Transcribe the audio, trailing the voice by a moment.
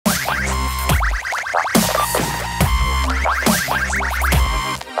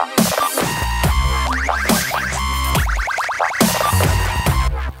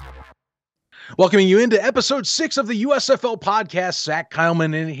Welcoming you into episode 6 of the USFL podcast. Zach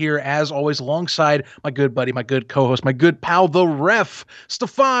Kyleman in here, as always, alongside my good buddy, my good co-host, my good pal, the ref,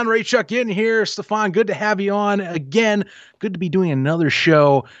 Stefan Raychuk in here. Stefan, good to have you on again. Good to be doing another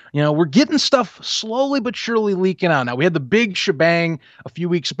show. You know, we're getting stuff slowly but surely leaking out. Now, we had the big shebang a few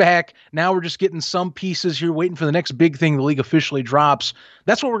weeks back. Now we're just getting some pieces here, waiting for the next big thing the league officially drops.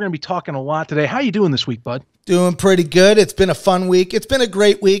 That's what we're going to be talking a lot today. How you doing this week, bud? Doing pretty good. It's been a fun week. It's been a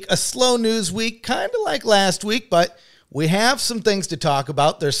great week, a slow news week, kind of like last week, but we have some things to talk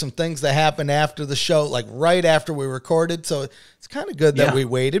about. There's some things that happened after the show, like right after we recorded, so it's kind of good that we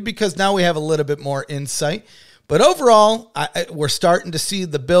waited because now we have a little bit more insight. But overall, we're starting to see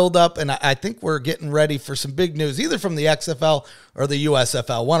the build-up, and I think we're getting ready for some big news, either from the XFL or the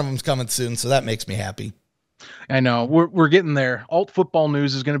USFL. One of them's coming soon, so that makes me happy. I know. We're getting there. Alt football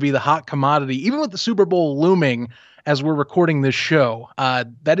news is going to be the hot commodity, even with the Super Bowl looming as we're recording this show.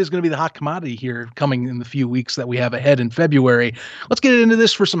 That is going to be the hot commodity here coming in the few weeks that we have ahead in February. Let's get into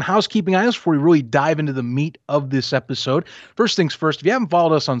this for some housekeeping items before we really dive into the meat of this episode. First things first, if you haven't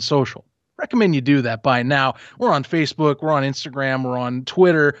followed us on social, recommend you do that by now. We're on Facebook, we're on Instagram, we're on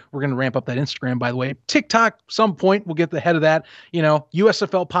Twitter. We're going to ramp up that Instagram, by the way. TikTok, some point, we'll get the head of that. You know,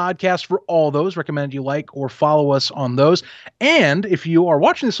 USFL podcast for all those. Recommend you like or follow us on those. And if you are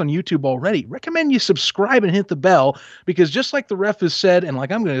watching this on YouTube already, recommend you subscribe and hit the bell, because just like the ref has said, and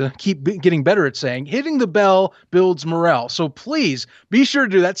like I'm going to keep getting better at saying, hitting the bell builds morale. So please be sure to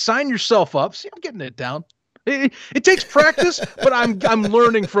do that. Sign yourself up. See, I'm getting it down. It takes practice, but I'm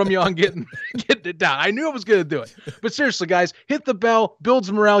learning from you on getting it down. I knew I was going to do it. But seriously, guys, hit the bell,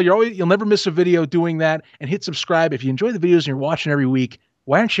 builds morale. You'll never miss a video doing that, and hit subscribe. If you enjoy the videos and you're watching every week,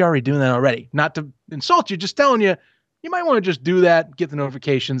 why aren't you already doing that already? Not to insult you, just telling you, you might want to just do that, get the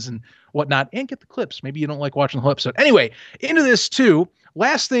notifications and whatnot, and get the clips. Maybe you don't like watching the whole episode. Anyway, into this too.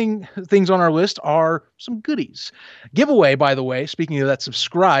 Last things on our list are some goodies. Giveaway, by the way, speaking of that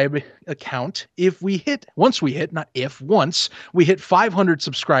subscribe account, once we hit 500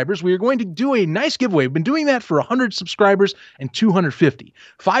 subscribers, we are going to do a nice giveaway. We've been doing that for 100 subscribers and 250.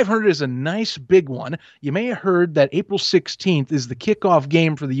 500 is a nice big one. You may have heard that April 16th is the kickoff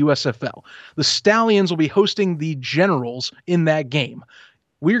game for the USFL. The Stallions will be hosting the Generals in that game.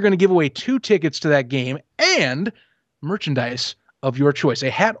 We are going to give away 2 tickets to that game and merchandise of your choice, a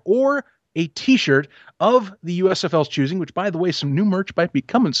hat or a t-shirt of the USFL's choosing, which, by the way, some new merch might be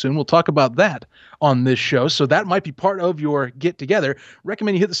coming soon. We'll talk about that on this show. So that might be part of your get together.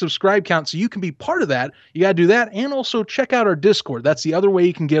 Recommend you hit the subscribe count so you can be part of that. You got to do that. And also check out our Discord. That's the other way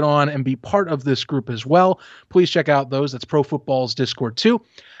you can get on and be part of this group as well. Please check out those. That's Pro Football's Discord too.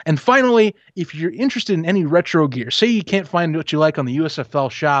 And finally, if you're interested in any retro gear, say you can't find what you like on the USFL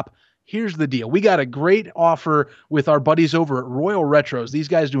shop, here's the deal. We got a great offer with our buddies over at Royal Retros. These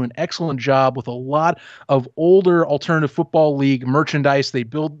guys do an excellent job with a lot of older alternative football league merchandise. They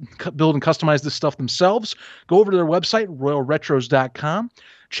build and customize this stuff themselves. Go over to their website, royalretros.com.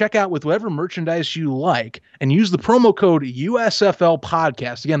 Check out with whatever merchandise you like and use the promo code USFL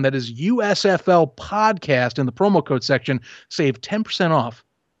podcast. Again, that is USFL podcast in the promo code section. Save 10% off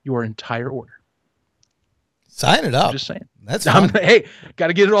your entire order. Sign it up. I'm just saying. That's fun. Hey, got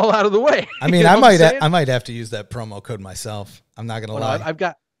to get it all out of the way. I mean, I might have to use that promo code myself. I'm not gonna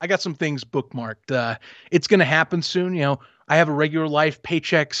lie. I got some things bookmarked. It's gonna happen soon. You know, I have a regular life,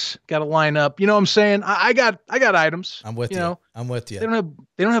 paychecks got to line up. You know what I'm saying? I got items. I'm with you. I'm with you. They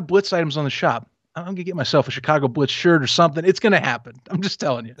don't have Blitz items on the shop. I'm going to get myself a Chicago Blitz shirt or something. It's going to happen. I'm just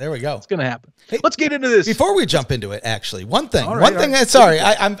telling you. There we go. It's going to happen. Hey, let's get into this. Before we jump into it, actually, one thing. Sorry.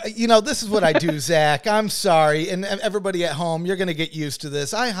 This is what I do, Zach. I'm sorry. And everybody at home, you're going to get used to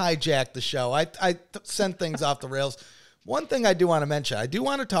this. I hijacked the show. I send things off the rails. One thing I do want to mention, I do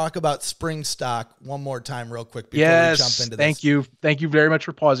want to talk about spring stock one more time real quick before we jump into this. Thank you. Thank you very much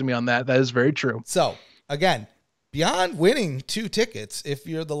for pausing me on that. That is very true. So, again, beyond winning 2 tickets, if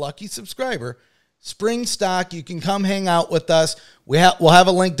you're the lucky subscriber, spring stock, you can come hang out with us. We'll have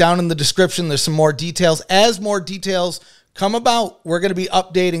a link down in the description. There's some more details. As more details come about, we're going to be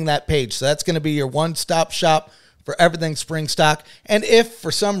updating that page. So that's going to be your one-stop shop for everything spring stock. And if for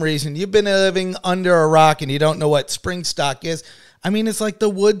some reason you've been living under a rock and you don't know what spring stock is, I mean, it's like the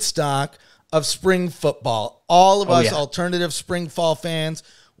Woodstock of spring football. All of us alternative spring fall fans.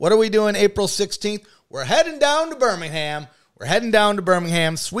 What are we doing April 16th? We're heading down to Birmingham.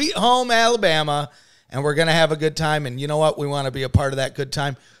 Sweet home Alabama, and we're going to have a good time. And you know what? We want to be a part of that good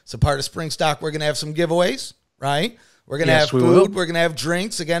time. So part of Spring Stock, we're going to have some giveaways, right? We're going to have food. We're going to have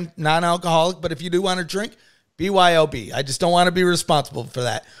drinks. Again, non-alcoholic, but if you do want to drink, BYOB. I just don't want to be responsible for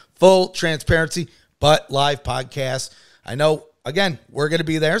that. Full transparency, but live podcast. I know again, we're going to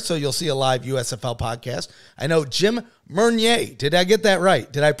be there, so you'll see a live USFL podcast. I know Jim Mernier. Did I get that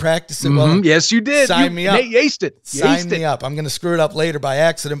right? Did I practice it well? Yes, you did. Sign me up. Aced it. Sign me up. I'm going to screw it up later by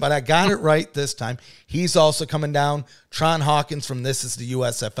accident, but I got it right this time. He's also coming down. Tron Hawkins from This Is the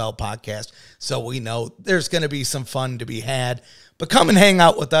USFL podcast. So we know there's going to be some fun to be had. But come and hang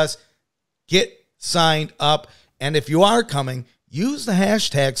out with us. Get signed up. And if you are coming, use the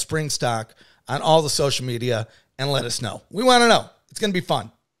hashtag SpringStock on all the social media and let us know. We want to know. It's going to be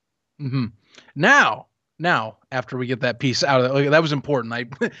fun. Mm-hmm. Now, after we get that piece out of it, that was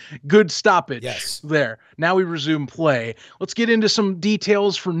important. Good stoppage there. Now we resume play. Let's get into some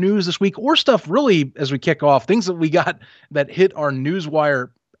details for news this week, or stuff really as we kick off, things that we got that hit our newswire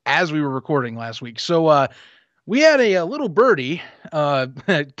as we were recording last week. So we had a little birdie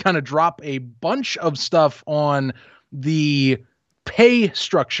kind of drop a bunch of stuff on the pay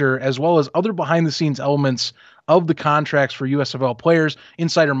structure as well as other behind-the-scenes elements of the contracts for USFL players.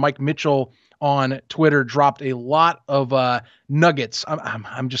 Insider Mike Mitchell on Twitter dropped a lot of nuggets.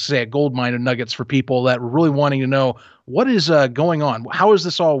 I'm just saying a gold mine of nuggets for people that were really wanting to know what is going on. How does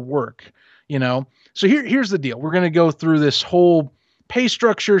this all work? So here's the deal. We're going to go through this whole pay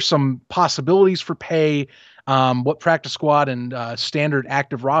structure, some possibilities for pay, what practice squad and standard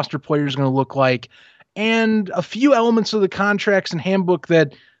active roster players are going to look like, and a few elements of the contracts and handbook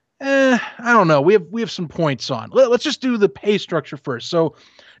that I don't know. We have some points on. Let's just do the pay structure first. So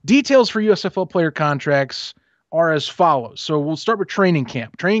details for USFL player contracts are as follows. So we'll start with training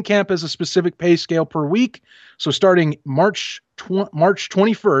camp. Training camp has a specific pay scale per week. So starting March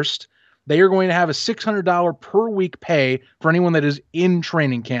 21st, they are going to have a $600 per week pay for anyone that is in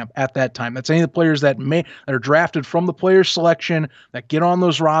training camp at that time. That's any of the players that are drafted from the player selection, that get on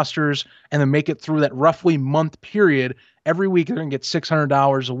those rosters and then make it through that roughly month period. Every week they're going to get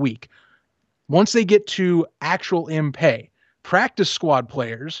 $600 a week. Once they get to actual in pay, practice squad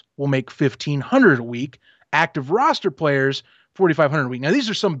players will make $1,500 a week. Active roster players, $4,500 a week. Now,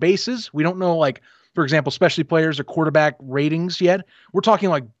 these are some bases. We don't know, for example, specialty players or quarterback ratings yet. We're talking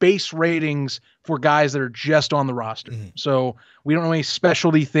like base ratings for guys that are just on the roster. Mm-hmm. So we don't know any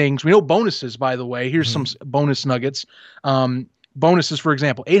specialty things. We know bonuses, by the way. Here's some bonus nuggets. Bonuses, for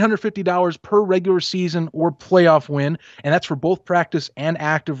example, $850 per regular season or playoff win, and that's for both practice and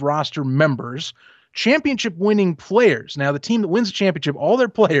active roster members. Championship winning players. Now, the team that wins the championship, all their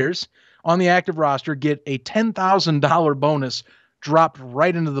players on the active roster get a $10,000 bonus dropped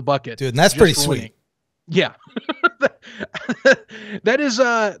right into the bucket. Dude, and that's pretty sweet. Winning. Yeah. that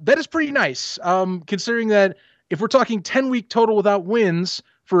is pretty nice. Considering that if we're talking 10-week total without wins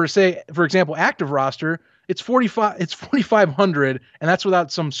for example, active roster, it's 4,500, and that's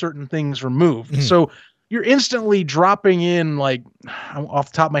without some certain things removed. Mm-hmm. So you're instantly dropping in,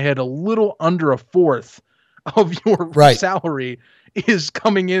 off the top of my head, a little under a fourth of your salary is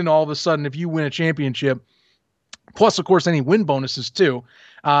coming in all of a sudden if you win a championship. Plus, of course, any win bonuses too.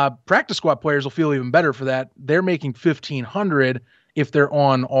 Practice squad players will feel even better for that. They're making $1,500 if they're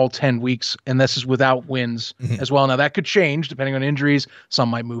on all 10 weeks, and this is without wins as well. Now, that could change depending on injuries. Some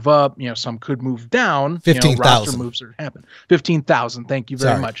might move up. Some could move down. 15,000 roster moves that happen. 15,000. Thank you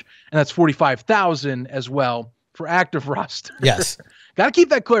very much. And that's 45,000 as well for active roster. Yes, got to keep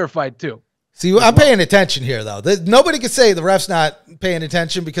that clarified too. See, I'm paying attention here, though. Nobody can say the ref's not paying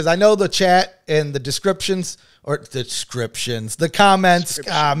attention because I know the chat and the the comments.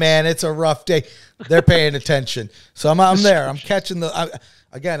 Ah, man, it's a rough day. They're paying attention. So I'm there. I'm catching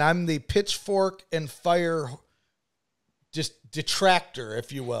I'm the pitchfork and fire just detractor,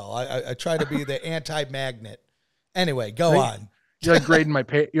 if you will. I try to be the anti-magnet. Anyway, go on. You're like grading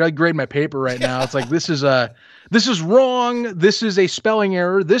my paper right now. It's like, this is wrong. This is a spelling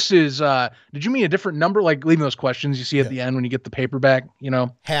error. This is did you mean a different number? Like leaving those questions you see at the end when you get the paper back,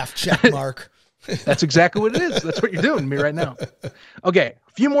 half check mark. That's exactly what it is. That's what you're doing to me right now. Okay,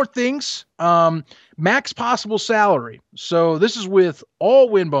 a few more things. Max possible salary. So this is with all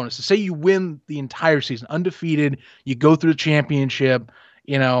win bonuses. Say you win the entire season, undefeated, you go through the championship,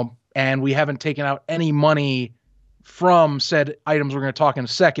 and we haven't taken out any money from said items we're going to talk in a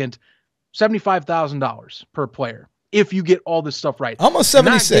second. $75,000 per player if you get all this stuff right. Almost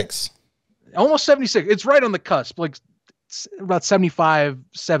 76. Almost 76. It's right on the cusp. Like about 75,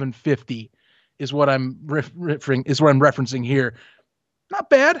 750 is what I'm referencing here. Not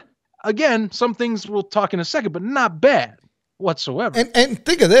bad. Again, some things we'll talk in a second, but not bad whatsoever. And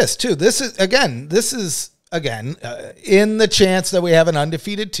think of this too. This is again in the chance that we have an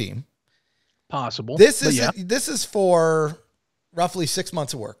undefeated team. Possible. This is for roughly 6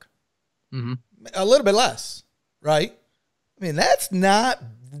 months of work. Mm-hmm. A little bit less, right? I mean, that's not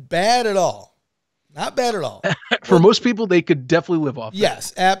bad at all. Not bad at all. For most people, they could definitely live off.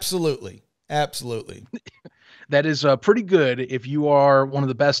 Yes, absolutely. Absolutely. That is pretty good if you are one of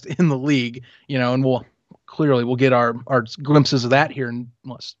the best in the league, and we'll get our glimpses of that here in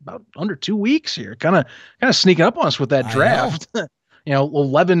about under 2 weeks here. Kind of sneaking up on us with that draft.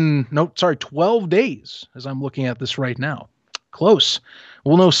 12 days as I'm looking at this right now. Close.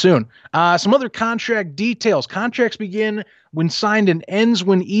 We'll know soon. Some other contract details. Contracts begin when signed and ends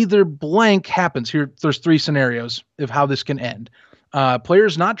when either blank happens. Here, there's 3 scenarios of how this can end.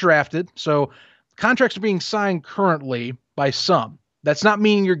 Players not drafted. So contracts are being signed currently by some. That's not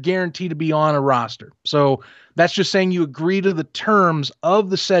meaning you're guaranteed to be on a roster. So that's just saying you agree to the terms of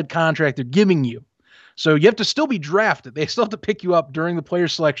the said contract they're giving you. So you have to still be drafted. They still have to pick you up during the player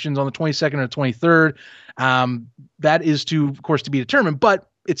selections on the 22nd or 23rd. That is of course, to be determined. But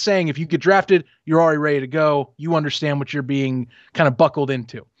it's saying if you get drafted, you're already ready to go. You understand what you're being kind of buckled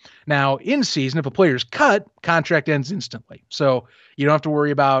into. Now, in season, if a player's cut, contract ends instantly. So you don't have to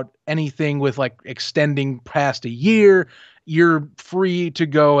worry about anything with like extending past a year. You're free to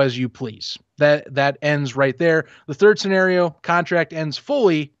go as you please. That ends right there. The third scenario, contract ends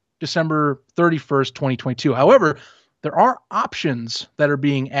fully December 31st, 2022. However, there are options that are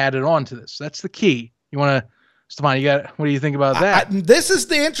being added on to this. That's the key. You want to, Stefan, what do you think about that? This is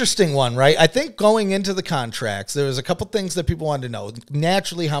the interesting one, right? I think going into the contracts, there was a couple things that people wanted to know.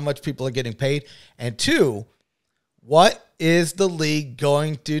 Naturally, how much people are getting paid. And 2, what is the league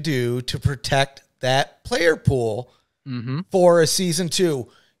going to do to protect that player pool for a season 2,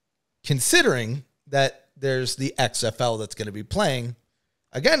 considering that there's the XFL that's going to be playing.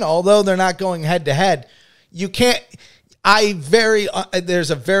 Again, although they're not going head to head, you can't. There's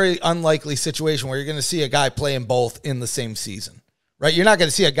a very unlikely situation where you're going to see a guy playing both in the same season, right? You're not going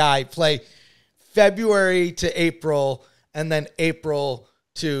to see a guy play February to April and then April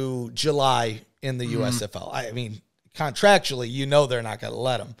to July in the USFL. I mean, contractually, they're not going to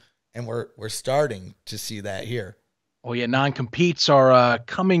let him, and we're starting to see that here. Oh, yeah, non-competes are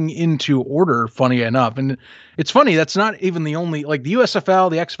coming into order, funny enough. And it's funny, that's not even the only, like the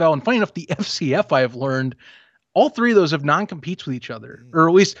USFL, the XFL, and funny enough, the FCF, I have learned, all 3 of those have non-competes with each other. Or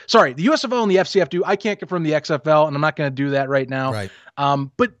at least, sorry, the USFL and the FCF do. I can't confirm the XFL, and I'm not going to do that right now. Right.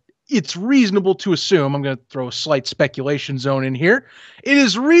 But it's reasonable to assume, I'm going to throw a slight speculation zone in here. It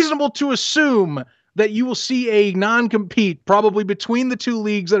is reasonable to assume that you will see a non-compete probably between the 2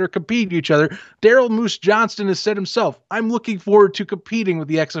 leagues that are competing each other. Daryl Moose Johnston has said himself, I'm looking forward to competing with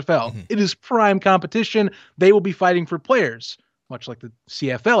the XFL. It is prime competition. They will be fighting for players, much like the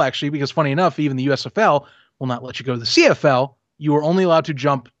CFL, actually, because funny enough, even the USFL will not let you go to the CFL. You are only allowed to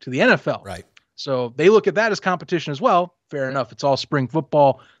jump to the NFL. Right. So they look at that as competition as well. Fair enough. It's all spring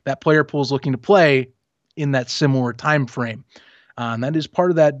football. That player pool is looking to play in that similar time frame. And that is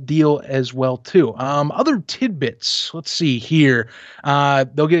part of that deal as well, too. Other tidbits. Let's see here.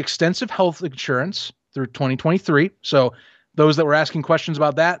 They'll get extensive health insurance through 2023. So those that were asking questions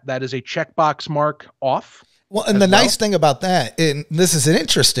about that is a checkbox mark off. Well, and the nice thing about that, and this is an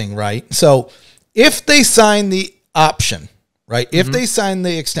interesting, right? So if they sign the option, right? If they sign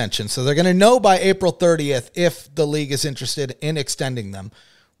the extension, so they're going to know by April 30th if the league is interested in extending them.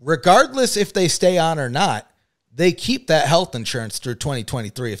 Regardless if they stay on or not, they keep that health insurance through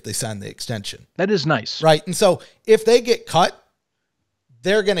 2023 if they sign the extension. That is nice. Right. And so if they get cut,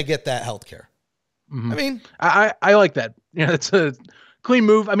 they're going to get that health care. I mean, I like that. It's a clean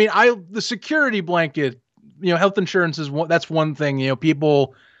move. I mean, the security blanket, health insurance that's one thing,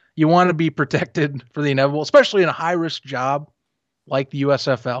 people, you want to be protected for the inevitable, especially in a high risk job like the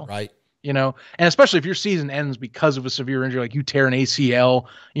USFL. Right. And especially if your season ends because of a severe injury, like you tear an ACL,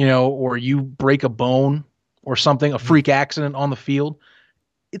 or you break a bone or something, a freak accident on the field,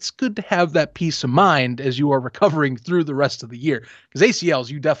 it's good to have that peace of mind as you are recovering through the rest of the year. Because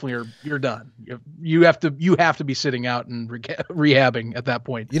ACLs, you definitely you're done. You have to be sitting out and rehabbing at that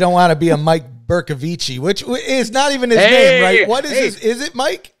point. You don't want to be a Mike Bercovici, which is not even his name, right? What is his? Is it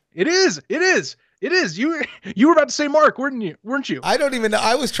Mike? It is. You were about to say Mark, weren't you? I don't even know.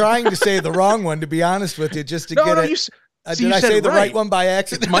 I was trying to say the wrong one, to be honest with you, just to get it. Did I say the right one by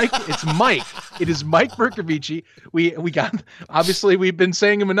accident? It's Mike. It is Mike Bercovici. We got, obviously we've been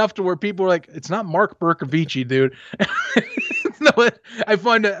saying him enough to where people are like, it's not Mark Bercovici, dude. No, I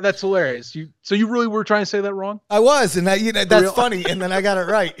find that's hilarious. So you really were trying to say that wrong? I was, and that's funny. And then I got it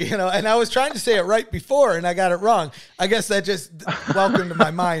right, and I was trying to say it right before, and I got it wrong. I guess that just welcome to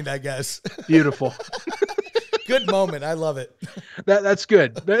my mind, I guess. Beautiful. Good moment. I love it. That's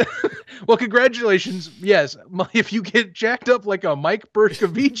good. Well, congratulations. Yes, if you get jacked up like a Mike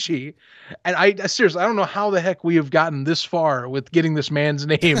Bertkovici, and I seriously, I don't know how the heck we have gotten this far with getting this man's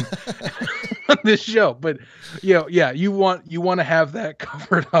name on this show, but yeah, you want to have that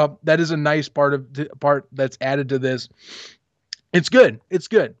covered up. That is a nice part that's added to this. It's good. It's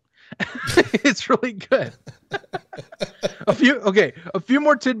good. It's really good. A few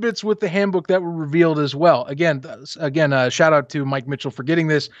more tidbits with the handbook that were revealed as well. Again, shout out to Mike Mitchell for getting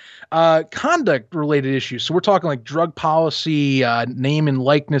this. Conduct related issues. So we're talking like drug policy, name and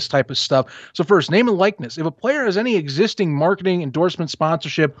likeness type of stuff. So first, name and likeness. If a player has any existing marketing, endorsement,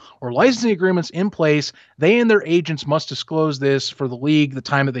 sponsorship, or licensing agreements in place, they and their agents must disclose this for the league the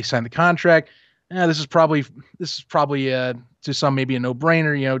time that they sign the contract. This is probably to some maybe a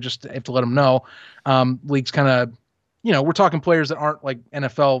no-brainer, just have to let them know. Leagues kind of, we're talking players that aren't like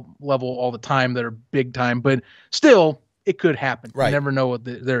NFL level all the time that are big time, but still it could happen. Right. You never know what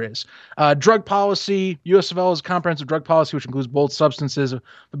there is. Drug policy, USFL has a comprehensive drug policy, which includes both substances of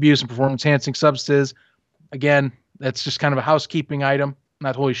abuse and performance enhancing substances. Again, that's just kind of a housekeeping item.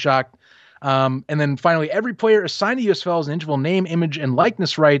 Not totally shocked. And then finally, every player assigned to USFL has an individual name, image, and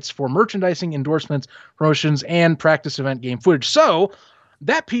likeness rights for merchandising, endorsements, promotions, and practice event game footage. So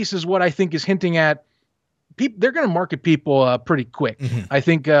that piece is what I think is hinting at they're going to market people pretty quick. Mm-hmm. I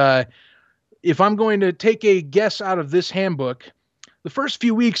think if I'm going to take a guess out of this handbook, the first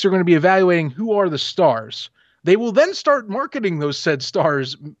few weeks are going to be evaluating who are the stars. They will then start marketing those said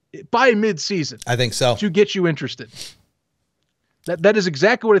stars by mid-season. I think so. To get you interested. That is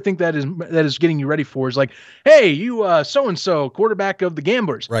exactly what I think that is getting you ready for. Is like, hey, you so-and-so quarterback of the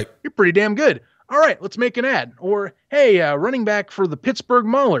Gamblers. Right. You're pretty damn good. All right, let's make an ad. Or, hey, running back for the Pittsburgh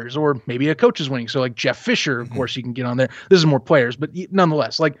Maulers, or maybe a coach is winning. So like Jeff Fisher, of course, you can get on there. This is more players, but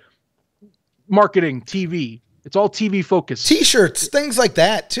nonetheless, like marketing, TV, it's all TV focused. T-shirts, things like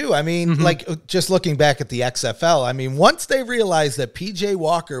that too. I mean, like just looking back at the XFL, I mean, once they realized that PJ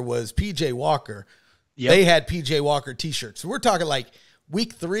Walker was PJ Walker, they had PJ Walker T-shirts. So we're talking like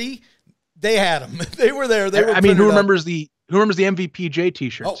week 3, they had them. They were there. They were. I mean, who remembers the MVPJ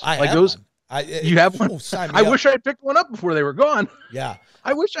T-shirts? Oh, I like have those. One. You have one? I wish I had picked one up before they were gone. Yeah,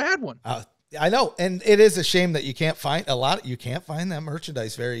 I wish I had one. I know, and it is a shame that you can't find you can't find that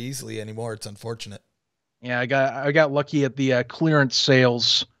merchandise very easily anymore. It's unfortunate. Yeah, I got lucky at the clearance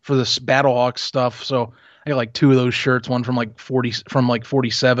sales for this Battlehawks stuff. So I got like 2 of those shirts, one from like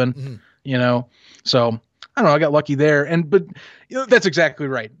 47. So I don't know. I got lucky there, but that's exactly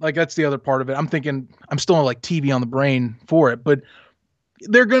right. Like that's the other part of it. I'm thinking I'm still like TV on the brain for it, but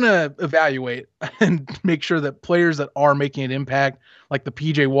they're gonna evaluate and make sure that players that are making an impact, like the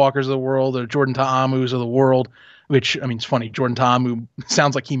PJ Walkers of the world or Jordan Ta'amu's of the world, which I mean, it's funny. Jordan Ta'amu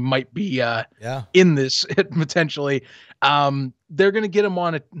sounds like he might be in this potentially. They're gonna get him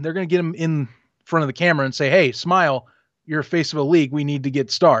on it. They're gonna get him in front of the camera and say, "Hey, smile. You're a face of a league. We need to get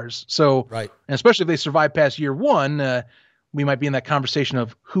stars." So, and especially if they survive past year 1, we might be in that conversation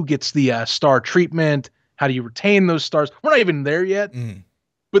of who gets the star treatment. How do you retain those stars? We're not even there yet,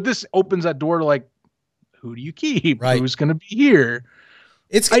 but this opens that door to like, who do you keep? Who's going to be here?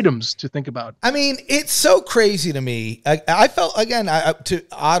 It's items to think about. I mean, it's so crazy to me. I felt, again,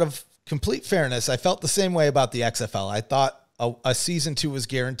 out of complete fairness, I felt the same way about the XFL. I thought a season 2 was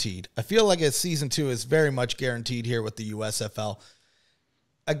guaranteed. I feel like a season 2 is very much guaranteed here with the USFL.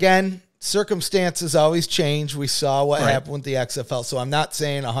 Again, circumstances always change. We saw what happened with the XFL, so I'm not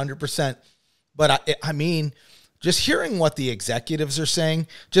saying 100%, but I mean, just hearing what the executives are saying,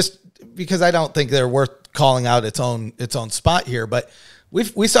 just because I don't think they're worth calling out its own spot here, but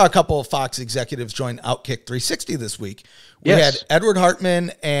we saw a couple of Fox executives join Outkick 360 this week. We had Edward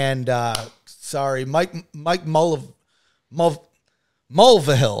Hartman and Mike Mulvihill.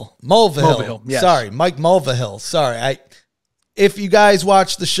 Yes. Sorry, Mike Mulvihill. Sorry. If you guys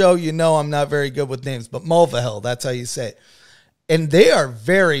watch the show, I'm not very good with names, but Mulvihill, that's how you say it. And they are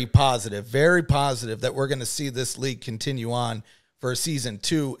very positive that we're going to see this league continue on for season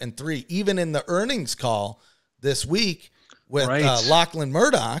 2 and 3. Even in the earnings call this week with Lachlan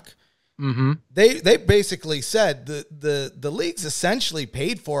Murdoch, they basically said the league's essentially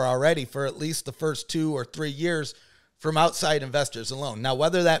paid for already for at least the first 2 or 3 years from outside investors alone. Now,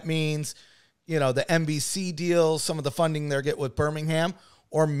 whether that means, the NBC deal, some of the funding they get with Birmingham,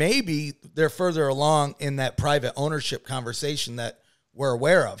 or maybe they're further along in that private ownership conversation that we're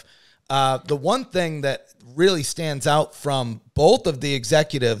aware of. The one thing that really stands out from both of the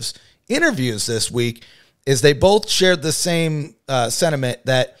executives' interviews this week is they both shared the same sentiment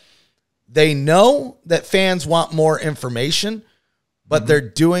that they know that fans want more information, but they're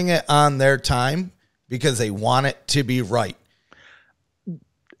doing it on their time because they want it to be right.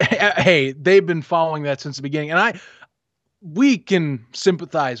 Hey, they've been following that since the beginning, and we can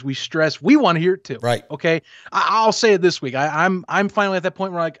sympathize. We stress. We want to hear it too. Right. Okay. I'll say it this week. I'm finally at that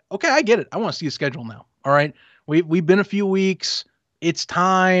point where like, okay, I get it. I want to see a schedule now. All right. We've been a few weeks. It's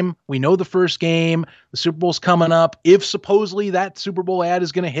time. We know the first game. The Super Bowl's coming up. If supposedly that Super Bowl ad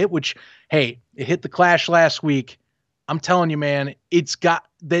is going to hit, which, hey, it hit the Clash last week. I'm telling you, man,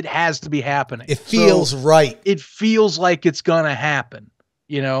 that has to be happening. It feels right. It feels like it's going to happen.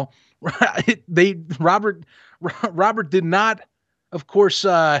 You know, Robert did not, of course,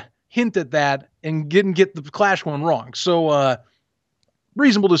 hint at that and didn't get the Clash one wrong. So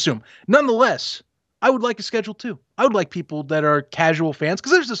reasonable to assume. Nonetheless, I would like a schedule too. I would like people that are casual fans,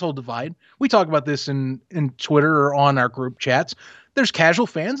 because there's this whole divide. We talk about this in Twitter or on our group chats. There's casual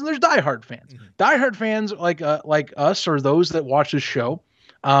fans and there's diehard fans. Mm-hmm. Diehard fans like us, or those that watch this show,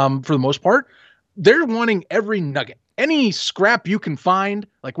 for the most part, they're wanting every nugget. Any scrap you can find,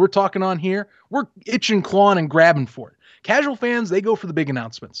 like we're talking on here, we're itching, clawing, and grabbing for it. Casual fans, they go for the big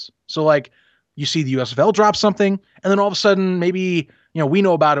announcements. So like you see the USFL drop something, and then all of a sudden maybe, we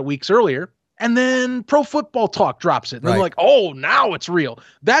know about it weeks earlier, and then Pro Football Talk drops it. And they're like, oh, now it's real.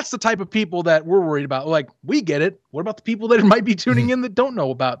 That's the type of people that we're worried about. Like, we get it. What about the people that might be tuning in that don't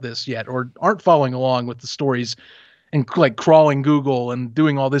know about this yet or aren't following along with the stories and like crawling Google and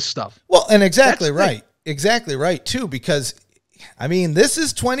doing all this stuff? Well, and exactly right. Exactly right, too, because, this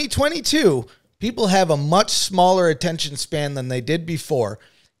is 2022. People have a much smaller attention span than they did before,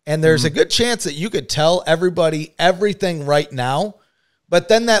 and there's a good chance that you could tell everybody everything right now, but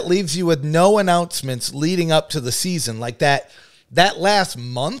then that leaves you with no announcements leading up to the season. Like that last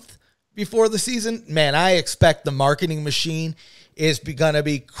month before the season, man, I expect the marketing machine is going to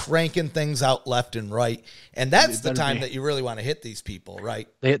be cranking things out left and right. And that's the time that you really want to hit these people, right?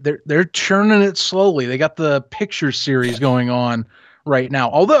 They're churning it slowly. They got the picture series going on right now.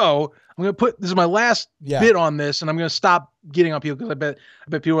 Although I'm going to this is my last bit on this, and I'm going to stop getting on people because I bet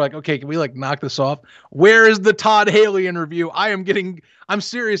people are like, okay, can we like knock this off? Where is the Todd Haley interview? I'm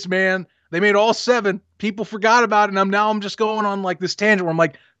serious, man. They made all 7. People forgot about it, and I'm just going on like this tangent where I'm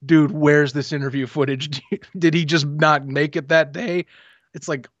like, dude, where's this interview footage? Did he just not make it that day? It's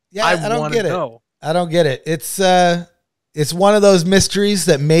like, I don't get it. I don't get it. It's one of those mysteries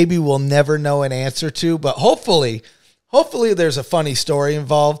that maybe we'll never know an answer to, but hopefully there's a funny story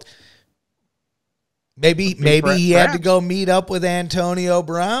involved. Maybe he had to go meet up with Antonio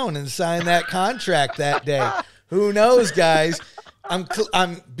Brown and sign that contract that day. Who knows, guys?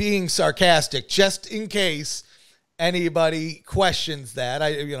 I'm being sarcastic just in case anybody questions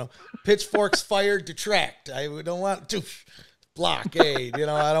that. Pitchforks fired, detract. I don't want to blockade.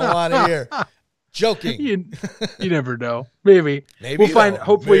 I don't want to hear. Joking. You never know. Maybe we'll find.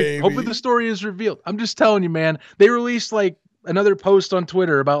 Hopefully the story is revealed. I'm just telling you, man. They released like another post on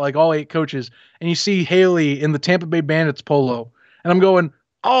Twitter about like all 8 coaches, and you see Haley in the Tampa Bay Bandits polo, and I'm going,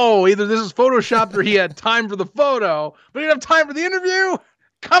 oh, either this is photoshopped or he had time for the photo, but he didn't have time for the interview.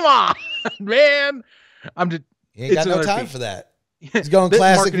 Come on, man. He ain't got no time for that. He's going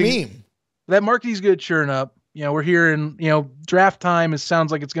classic meme. That marketing's good churn up. We're hearing, draft time. It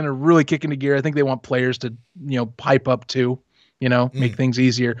sounds like it's going to really kick into gear. I think they want players to, pipe up too, make things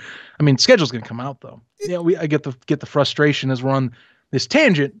easier. Schedule's going to come out though. I get the frustration as we're on this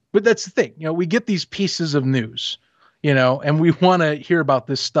tangent, but that's the thing. We get these pieces of news, and we want to hear about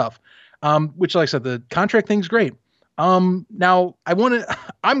this stuff. Which, like I said, the contract thing's great. Now I'm going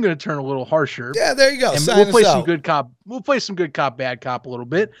to turn a little harsher. Yeah, there you go. And we'll play some good cop. We'll play some good cop, bad cop a little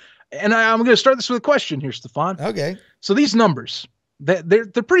bit. And I'm going to start this with a question here, Stefan. Okay. So these numbers, they're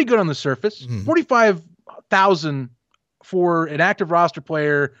pretty good on the surface. 45,000 for an active roster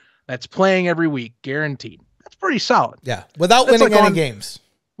player that's playing every week, guaranteed. That's pretty solid. Yeah, without winning any games.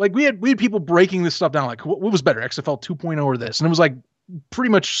 Like we had people breaking this stuff down. Like what was better, XFL 2.0 or this? And it was like pretty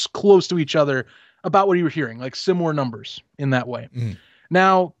much close to each other about what you were hearing, like similar numbers in that way.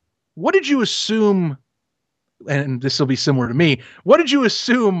 Now, what did you assume? And this will be similar to me. What did you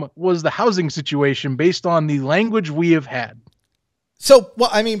assume was the housing situation based on the language we have had? So,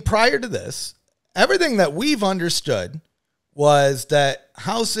 prior to this, everything that we've understood was that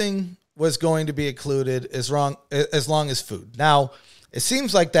housing was going to be included as long as food. Now, it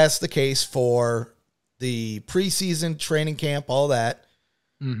seems like that's the case for the preseason training camp, all that,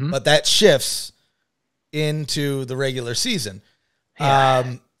 but that shifts into the regular season.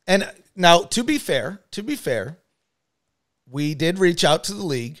 Yeah. And now, to be fair, we did reach out to the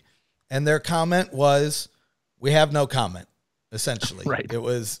league, and their comment was, "We have no comment." Essentially, right? It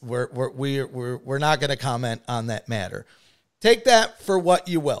was we're not going to comment on that matter. Take that for what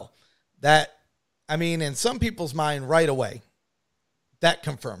you will. That in some people's mind, right away, that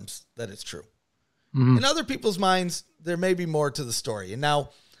confirms that it's true. Mm-hmm. In other people's minds, there may be more to the story. And now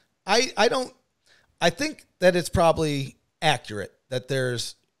I think that it's probably accurate that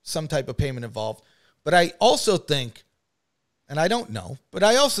there's some type of payment involved, but I also think, and I don't know, but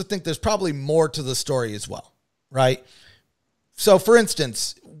I also think there's probably more to the story as well, right? So for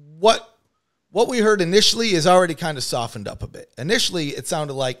instance, what we heard initially is already kind of softened up a bit. Initially, it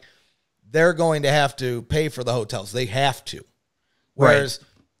sounded like they're going to have to pay for the hotels. They have to. Whereas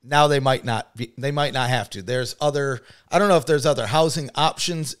now they might not have to. There's other, I don't know if there's other housing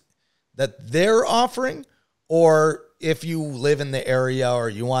options that they're offering, or if you live in the area or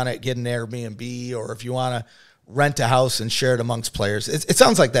you want to get an Airbnb, or if you want to rent a house and share it amongst players. It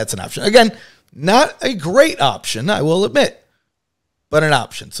sounds like that's an option. Again, not a great option, I will admit, but an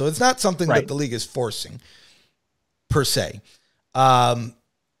option. So it's not something that the league is forcing per se. But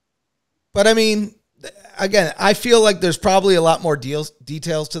I mean, again, I feel like there's probably a lot more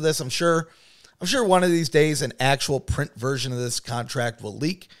details to this. I'm sure one of these days an actual print version of this contract will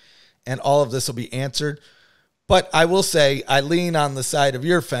leak and all of this will be answered. But I will say I lean on the side of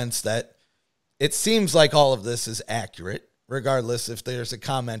your fence that it seems like all of this is accurate, regardless if there's a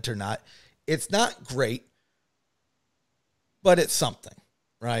comment or not. It's not great, but it's something,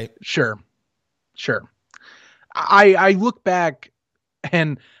 right? Sure. I look back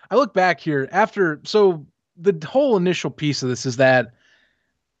here after, so the whole initial piece of this is that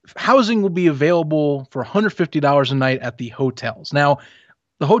housing will be available for $150 a night at the hotels. Now,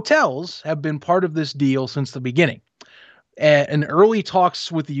 the hotels have been part of this deal since the beginning. In early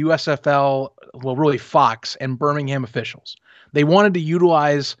talks with the USFL, well, really Fox and Birmingham officials, they wanted to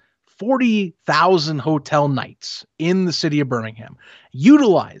utilize 40,000 hotel nights in the city of Birmingham.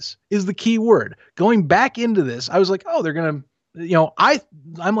 Utilize is the key word. Going back into this, I was like, oh, they're going to,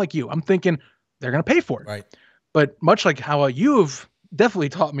 I'm like you. I'm thinking they're going to pay for it. Right. But much like how you've definitely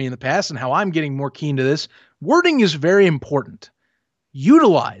taught me in the past and how I'm getting more keen to this, wording is very important.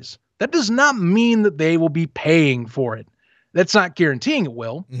 Utilize. That does not mean that they will be paying for it. That's not guaranteeing it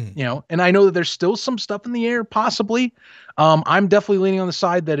will, and I know that there's still some stuff in the air, possibly. I'm definitely leaning on the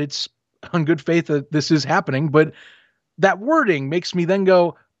side that it's on good faith that this is happening, but that wording makes me then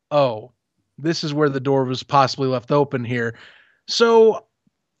go, oh, this is where the door was possibly left open here. So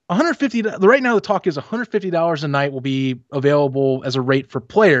 $150, right now the talk is $150 a night will be available as a rate for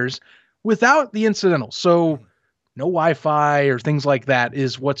players without the incidentals. So no Wi-Fi or things like that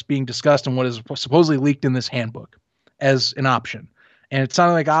is what's being discussed and what is supposedly leaked in this handbook as an option. And it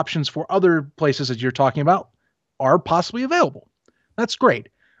sounded like options for other places that you're talking about are possibly available. That's great.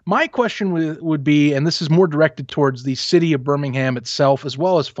 My question would be, and this is more directed towards the city of Birmingham itself, as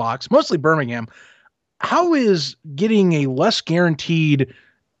well as Fox, mostly Birmingham, how is getting a less guaranteed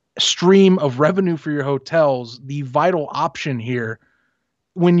stream of revenue for your hotels the vital option here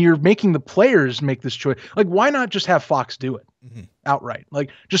when you're making the players make this choice? Like, why not just have Fox do it outright?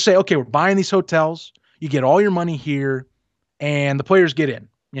 Like, just say, okay, we're buying these hotels. You get all your money here and the players get in,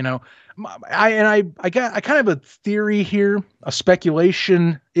 I kind of have a theory here, a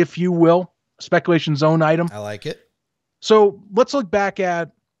speculation, if you will, speculation zone item. I like it. So let's look back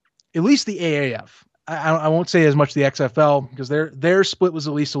at least the AAF. I won't say as much the XFL because their split was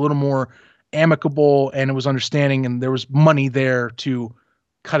at least a little more amicable and it was understanding and there was money there to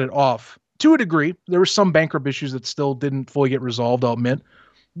cut it off to a degree. There were some bankrupt issues that still didn't fully get resolved, I'll admit.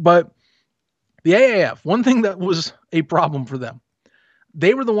 But the AAF, one thing that was a problem for them,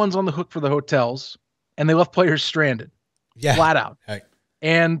 they were the ones on the hook for the hotels and they left players stranded. Yeah. Flat out. Right.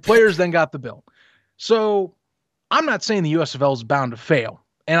 And players then got the bill. So I'm not saying the USFL is bound to fail.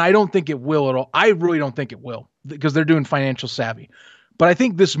 And I don't think it will at all. I really don't think it will because they're doing financial savvy. But I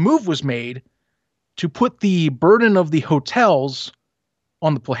think this move was made to put the burden of the hotels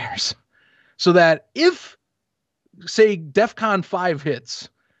on the players so that if, say, DEFCON 5 hits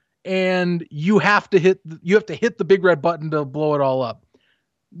and you have to hit the big red button to blow it all up,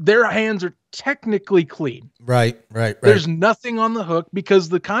 their hands are technically clean. Right. There's nothing on the hook because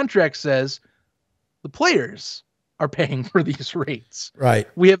the contract says the players are paying for these rates. Right.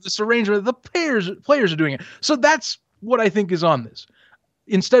 We have this arrangement. The players are doing it. So that's what I think is on this.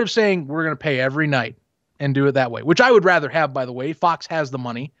 Instead of saying we're going to pay every night and do it that way, which I would rather have, by the way. Fox has the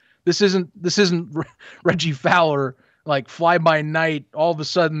money. This isn't Reggie Fowler, like fly by night. All of a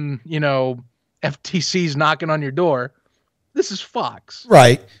sudden, FTC's knocking on your door. This is Fox.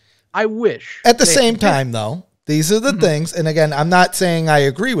 Right. I wish. At the same time, though, these are the things. And again, I'm not saying I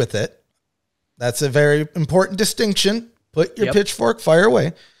agree with it. That's a very important distinction. Put your pitchfork, fire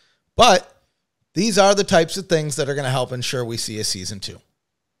away. But these are the types of things that are going to help ensure we see a season 2.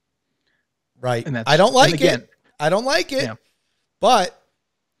 Right. I don't like it. I don't like it. Yeah. But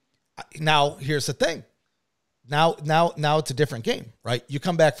now here's the thing. Now it's a different game, right? You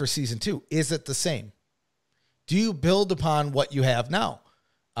come back for season 2. Is it the same? Do you build upon what you have now?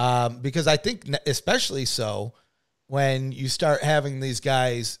 Because I think especially so when you start having these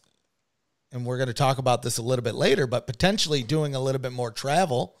guys, and we're going to talk about this a little bit later, but potentially doing a little bit more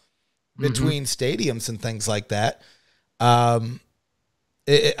travel between stadiums and things like that. I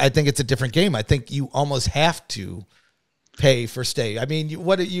think it's a different game. I think you almost have to pay for stay. I mean, you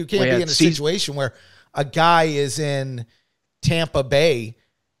can't be in a situation where a guy is in Tampa Bay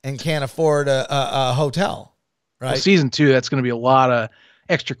and can't afford a hotel, right? Well, season 2, that's going to be a lot of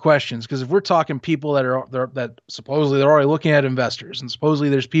extra questions, because if we're talking people that supposedly they're already looking at investors, and supposedly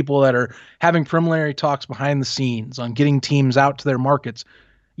there's people that are having preliminary talks behind the scenes on getting teams out to their markets,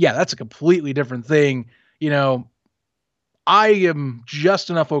 yeah, that's a completely different thing. I am just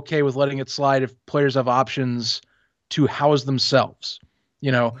enough okay with letting it slide if players have options to house themselves.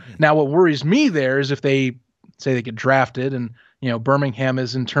 Now what worries me there is if they say they get drafted and, Birmingham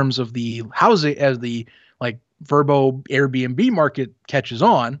is in terms of the housing as the Verbo Airbnb market catches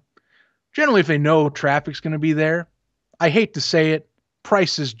on. Generally, if they know traffic's going to be there, I hate to say it,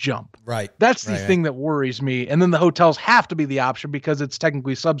 prices jump. Right. That's the thing that worries me. And then the hotels have to be the option because it's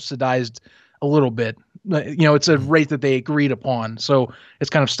technically subsidized a little bit. It's a rate that they agreed upon. So it's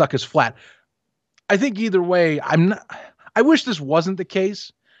kind of stuck as flat. I think either way, I wish this wasn't the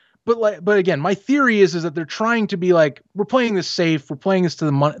case, but again, my theory is that they're trying to be like, we're playing this safe. We're playing this to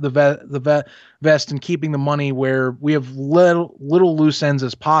the vest and keeping the money where we have little loose ends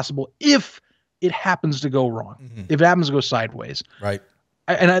as possible. If it happens to go wrong, if it happens to go sideways. Right.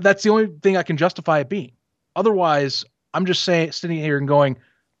 That's the only thing I can justify it being. Otherwise, I'm just sitting here and going,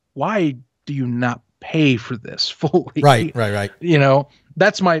 why do you not pay for this fully? Right.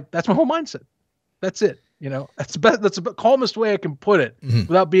 That's my whole mindset. That's it. That's the calmest way I can put it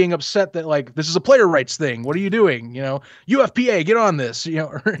without being upset that this is a player rights thing. What are you doing? UFPA, get on this, you know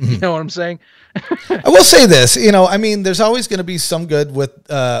what I'm saying? I will say this, there's always going to be some good with,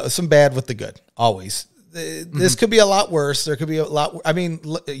 some bad with the good. Always. This could be a lot worse. There could be a lot.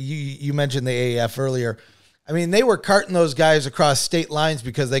 You mentioned the AAF earlier. They were carting those guys across state lines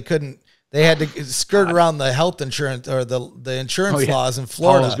because they had to skirt around the health insurance or the insurance laws in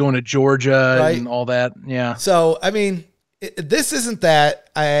Florida. I was going to Georgia and all that. Yeah. So, this isn't that.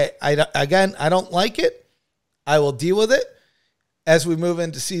 I don't like it. I will deal with it as we move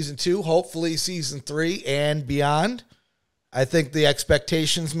into season 2, hopefully season 3 and beyond. I think the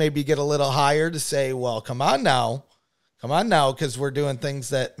expectations maybe get a little higher to say, well, come on now, because we're doing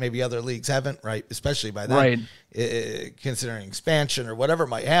things that maybe other leagues haven't, right? Especially by then, considering expansion or whatever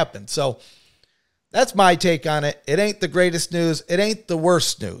might happen. So that's my take on it. It ain't the greatest news. It ain't the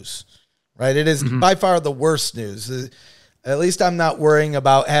worst news, right? It is by far the worst news. At least I'm not worrying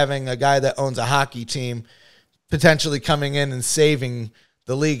about having a guy that owns a hockey team potentially coming in and saving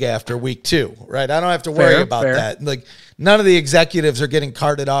the league after week 2, right? I don't have to worry about that. None of the executives are getting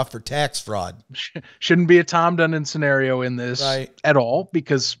carted off for tax fraud. Shouldn't be a Tom Dundon scenario in this at all,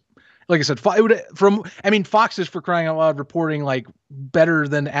 because like I said, Fox is, for crying out loud, reporting better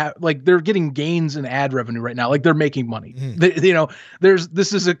than they're getting gains in ad revenue right now. They're making money.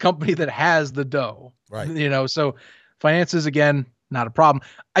 This is a company that has the dough, right? So finances, again, not a problem.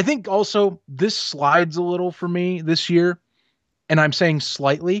 I think also this slides a little for me this year. And I'm saying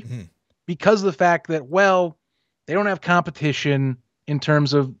slightly because of the fact that, they don't have competition in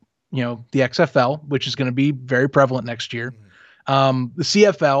terms of, the XFL, which is going to be very prevalent next year. The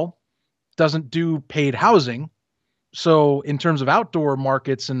CFL doesn't do paid housing. So in terms of outdoor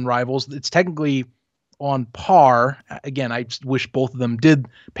markets and rivals, it's technically on par. Again, I just wish both of them did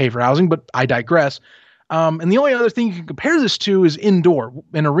pay for housing, but I digress. And the only other thing you can compare this to is indoor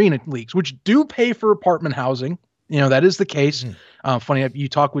and arena leagues, which do pay for apartment housing. That is the case. Funny, you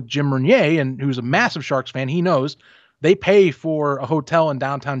talk with Jim Renier, and who's a massive Sharks fan. He knows they pay for a hotel in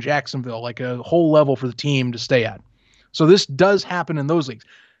downtown Jacksonville, a whole level for the team to stay at. So this does happen in those leagues.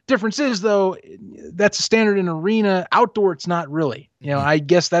 Difference is, though, that's a standard in arena. Outdoor, it's not really. I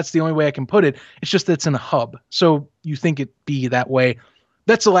guess that's the only way I can put it. It's just that it's in a hub. So you think it be that way.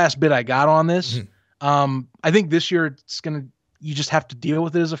 That's the last bit I got on this. I think this year you just have to deal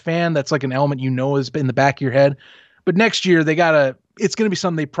with it as a fan. That's an element is in the back of your head. But next year it's going to be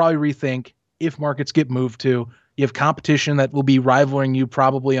something they probably rethink if markets get moved to. You have competition that will be rivaling you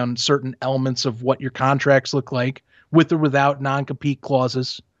probably on certain elements of what your contracts look like, with or without non-compete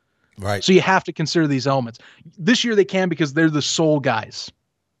clauses. Right. So you have to consider these elements. This year they can, because they're the sole guys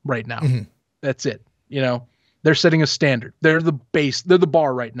right now. That's it. They're setting a standard. They're the base. They're the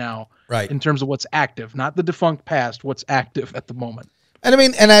bar right now. right? In terms of what's active, not the defunct past, what's active at the moment. And I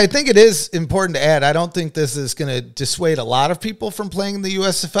mean, and I think it is important to add, I don't think this is going to dissuade a lot of people from playing in the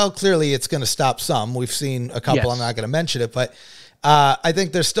USFL. Clearly, it's going to stop some. We've seen a couple. Yes. I'm not going to mention it, but I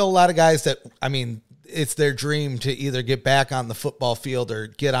think there's still a lot of guys that, I mean, it's their dream to either get back on the football field or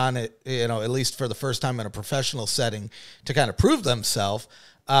get on it, you know, at least for the first time in a professional setting to kind of prove themselves.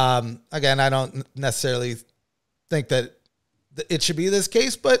 Again, I don't necessarily think that it should be this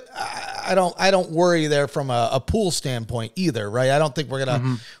case, but I don't worry there from a pool standpoint either, right? I don't think we're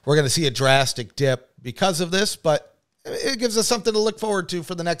gonna see a drastic dip because of this, but it gives us something to look forward to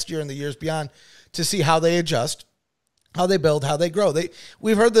for the next year and the years beyond to see how they adjust, how they build, how they grow.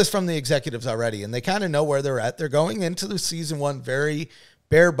 We've heard this from the executives already, and they kind of know where they're at. They're going into the season one very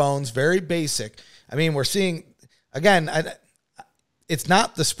bare bones, very basic. I mean, we're seeing again. It's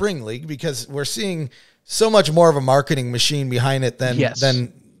not the spring league because we're seeing so much more of a marketing machine behind it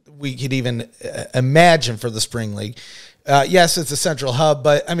than we could even imagine for the spring league. Yes, it's a central hub,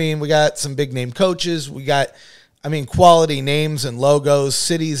 but I mean, we got some big name coaches. We got, I mean, quality names and logos.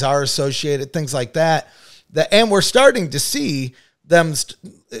 Cities are associated, things like that. And we're starting to see them,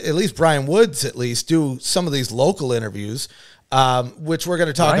 at least Brian Woods, at least do some of these local interviews, which we're going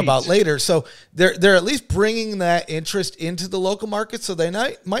to talk about later. So they're at least bringing that interest into the local market. So they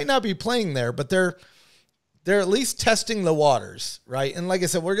might not be playing there, but they're at least testing the waters, right? And like I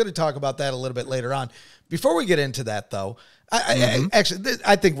said, we're going to talk about that a little bit later on. Before we get into that, though,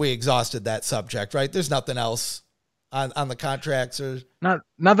 I think we exhausted that subject, right? There's nothing else on the contracts or not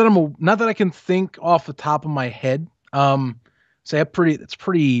that I can think off the top of my head. It's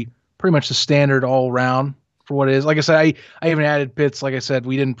pretty much the standard all around for what it is. Like I said, I even added Pitts. Like I said,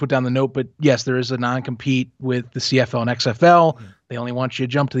 we didn't put down the note, but yes, there is a non-compete with the CFL and XFL. They only want you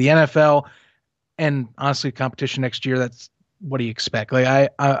to jump to the NFL. And honestly, competition next year, that's what do you expect? Like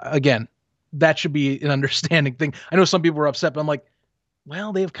again, that should be an understanding thing. I know some people were upset, but I'm like,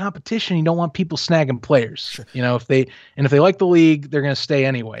 well, they have competition. You don't want people snagging players. Sure. You know, if they like the league, they're going to stay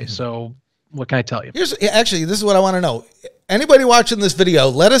anyway. So what can I tell you? Actually, this is what I want to know. Anybody watching this video,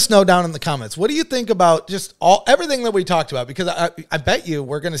 let us know down in the comments. What do you think about just everything that we talked about? Because I bet you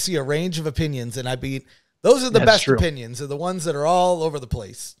we're going to see a range of opinions, and those are the best opinions, are the ones that are all over the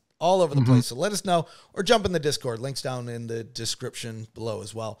place. All over the place. So let us know or jump in the Discord. Links down in the description below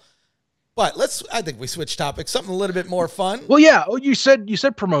as well. But I think we switch topics. Something a little bit more fun. Well, yeah. Oh, you said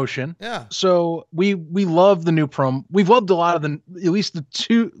promotion. Yeah. So we love the new promo. We've loved a lot of at least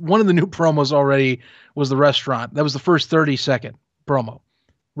one of the new promos already was the restaurant. That was the first 30-second promo.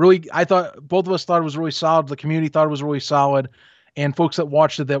 Really, I thought both of us thought it was really solid. The community thought it was really solid. And folks that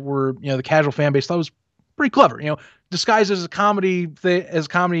watched it that were, you know, the casual fan base thought it was pretty clever, you know, disguised as a comedy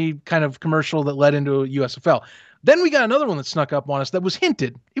kind of commercial that led into a USFL. Then we got another one that snuck up on us that was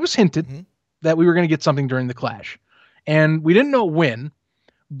hinted. It was hinted that we were going to get something during the Clash. And we didn't know when,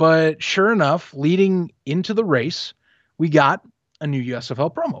 but sure enough, leading into the race, we got a new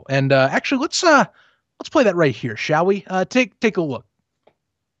USFL promo. And actually, let's play that right here, shall we? Take a look.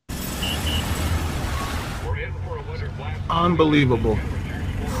 Unbelievable.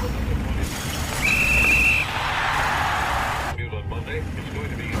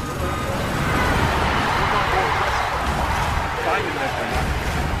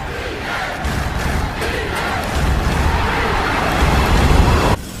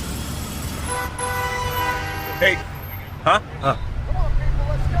 Hey. Huh?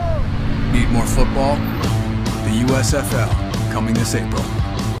 Need more football? The USFL coming this April.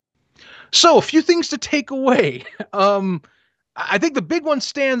 So a few things to take away. I think the big one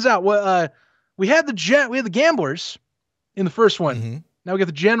stands out. We had the Gamblers in the first one. Now we got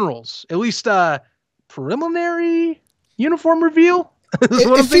the Generals. At least preliminary uniform reveal.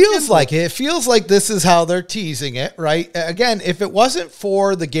 It feels like this is how they're teasing it, right? Again, if it wasn't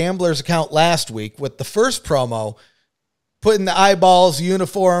for the Gamblers account last week with the first promo, putting the eyeballs,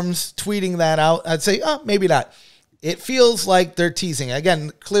 uniforms, tweeting that out, I'd say, oh, maybe not. It feels like they're teasing.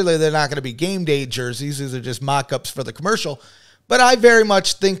 Again, clearly they're not going to be game day jerseys. These are just mock-ups for the commercial. But I very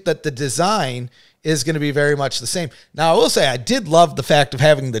much think that the design is going to be very much the same. Now, I will say I did love the fact of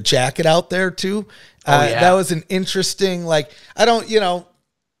having the jacket out there, too. That was an interesting, I don't know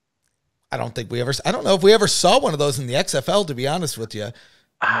if we ever saw one of those in the XFL, to be honest with you.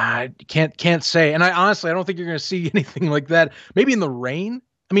 I can't say. And I don't think you're going to see anything like that. Maybe in the rain.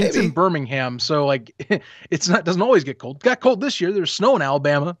 I mean, It's in Birmingham, so doesn't always get cold. It got cold this year. There's snow in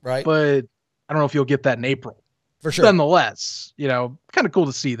Alabama, right? But I don't know if you'll get that in April. For sure. Nonetheless, kind of cool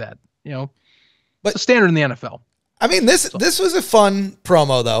to see that, but it's a standard in the NFL. I mean, this was a fun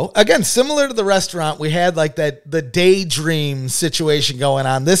promo, though. Again, similar to the restaurant, we had like the daydream situation going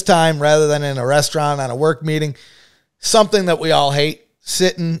on. This time, rather than in a restaurant on a work meeting, something that we all hate,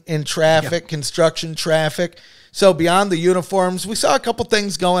 sitting in traffic, construction traffic. So beyond the uniforms, we saw a couple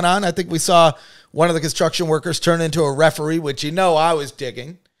things going on. I think we saw one of the construction workers turn into a referee, which I was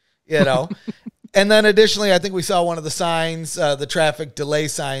digging, And then additionally, I think we saw one of the signs, the traffic delay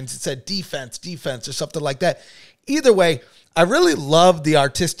signs. It said defense, or something like that. Either way, I really love the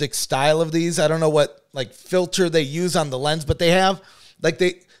artistic style of these. I don't know what like filter they use on the lens, but they have like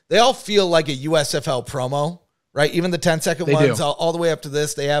they all feel like a USFL promo, right? Even the 10-second ones, all the way up to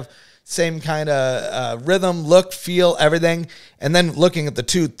this, they have same kind of rhythm, look, feel, everything. And then looking at the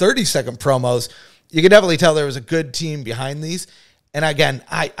 2 30-second promos, you can definitely tell there was a good team behind these. And again,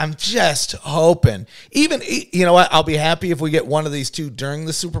 I'm just hoping, even, you know what, I'll be happy if we get one of these two during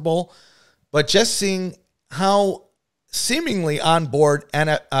the Super Bowl, but just seeing how seemingly on board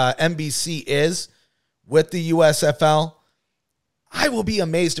NBC is with the USFL, I will be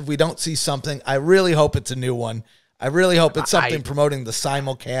amazed if we don't see something. I really hope it's a new one. I really hope it's something promoting the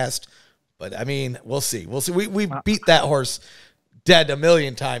simulcast, but I mean, we'll see. We beat that horse dead a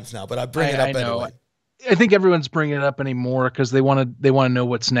million times now, but I bring it up anyway. I think everyone's bringing it up anymore because they want to know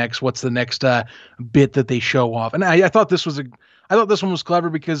what's next. What's the next bit that they show off? And I thought this one was clever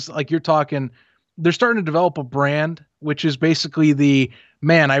because like you're talking, they're starting to develop a brand, which is basically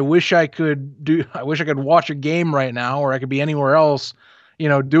I wish I could watch a game right now, or I could be anywhere else,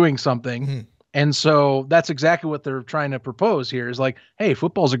 doing something. Mm-hmm. And so that's exactly what they're trying to propose here is like, hey,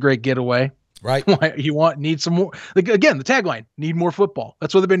 football's a great getaway. Right. Need some more, like, again, the tagline, need more football.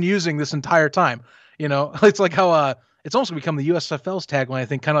 That's what they've been using this entire time. It's like how it's also become the USFL's tagline, I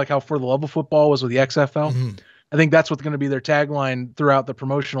think, kind of like how For the Love of Football was with the XFL. Mm-hmm. I think that's what's going to be their tagline throughout the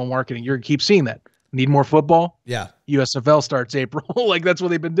promotional marketing. You're going to keep seeing that. Need more football? Yeah. USFL starts April. Like, that's what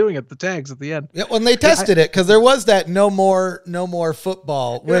they've been doing at the tags at the end. Yeah, when they tested it, because there was that no more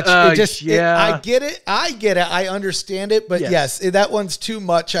football, which I get it. I understand it. But yes, that one's too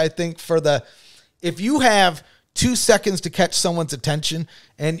much, I think, if you have 2 seconds to catch someone's attention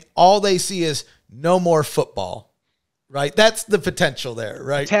and all they see is no more football, right? That's the potential there,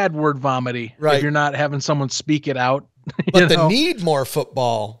 right? Tad word vomity, right? If you're not having someone speak it out. But the need more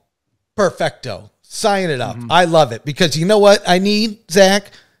football, perfecto. Sign it up. Mm-hmm. I love it because you know what I need,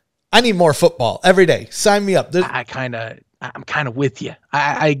 Zach? I need more football every day. Sign me up. I'm kind of with you.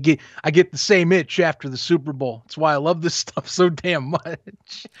 I get the same itch after the Super Bowl. That's why I love this stuff so damn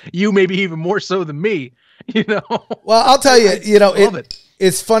much. You maybe even more so than me, Well, I'll tell you,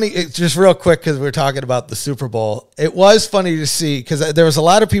 it's funny. It's just real quick because we're talking about the Super Bowl. It was funny to see because there was a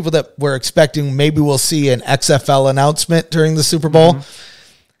lot of people that were expecting maybe we'll see an XFL announcement during the Super Bowl. Mm-hmm.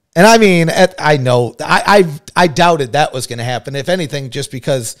 And I mean, I know I doubted that was going to happen. If anything, just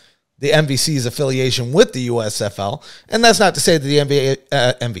because the NBC's affiliation with the USFL, and that's not to say that the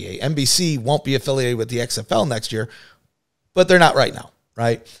NBC won't be affiliated with the XFL next year, but they're not right now,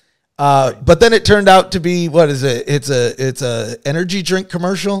 right? But then it turned out to be, what is it? It's a energy drink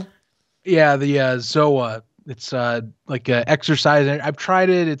commercial. Yeah, the Zoa. It's like exercise. I've tried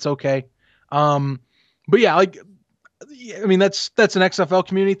it. It's okay. But yeah, like. I mean, that's an XFL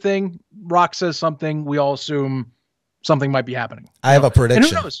community thing. Rock says something. We all assume something might be happening. I have a prediction.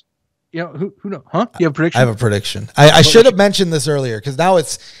 And who knows? Who knows? Huh? You have a prediction? I have a prediction. I should have mentioned this earlier because now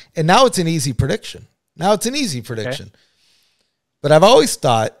it's an easy prediction. Okay. But I've always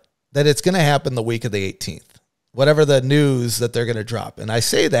thought that it's going to happen the week of the 18th, whatever the news that they're going to drop. And I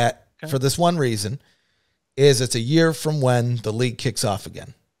say that for this one reason is it's a year from when the league kicks off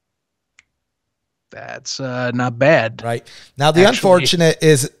again. That's not bad. Right. Now, the unfortunate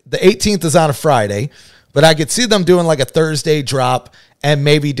is the 18th is on a Friday, but I could see them doing like a Thursday drop and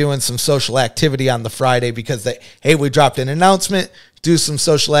maybe doing some social activity on the Friday because we dropped an announcement, do some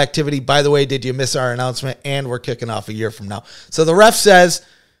social activity. By the way, did you miss our announcement? And we're kicking off a year from now. So the ref says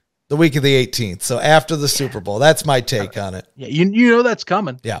the week of the 18th. So after the Super Bowl, that's my take on it. Yeah. You know, that's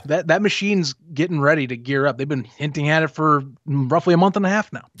coming. Yeah. That machine's getting ready to gear up. They've been hinting at it for roughly a month and a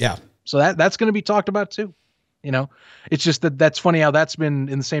half now. Yeah. So that's going to be talked about too. It's just that's funny how that's been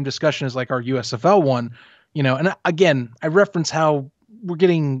in the same discussion as like our USFL one, and again, I reference how we're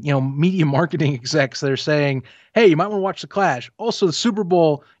getting, media marketing execs that are saying, hey, you might want to watch the Clash. Also the Super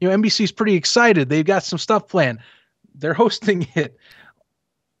Bowl, NBC's pretty excited. They've got some stuff planned. They're hosting it.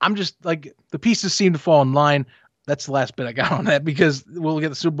 I'm just like, the pieces seem to fall in line. That's the last bit I got on that because we'll get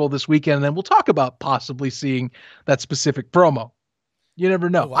the Super Bowl this weekend and then we'll talk about possibly seeing that specific promo. You never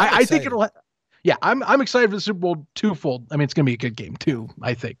know. I think it'll. yeah, I'm excited for the Super Bowl twofold. I mean, it's going to be a good game too,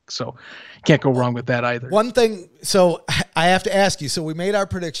 I think. So can't go wrong with that either. One thing, so I have to ask you. So we made our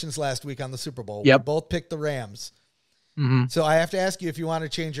predictions last week on the Super Bowl. Yep. We both picked the Rams. Mm-hmm. So I have to ask you if you want to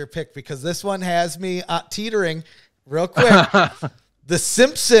change your pick, because this one has me teetering real quick. The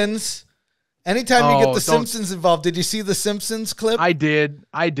Simpsons. Anytime you get the Simpsons involved, did you see the Simpsons clip? I did.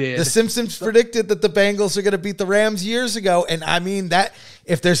 The Simpsons predicted that the Bengals are going to beat the Rams years ago. And I mean, that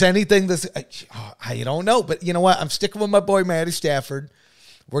if there's anything that's, I don't know, but you know what? I'm sticking with my boy, Matty Stafford.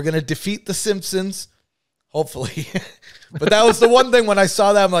 We're going to defeat the Simpsons, hopefully. But that was the one thing when I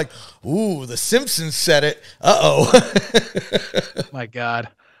saw that, I'm like, ooh, the Simpsons said it. Uh-oh. My God.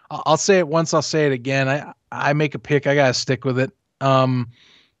 I'll say it once, I'll say it again. I make a pick. I got to stick with it.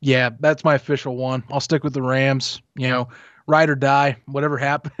 Yeah, that's my official one. I'll stick with the Rams, ride or die, whatever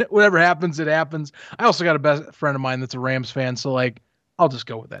happens, it happens. I also got a best friend of mine that's a Rams fan. So I'll just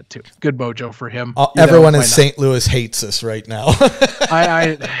go with that too. Good mojo for him. Everyone in St. Louis hates us right now.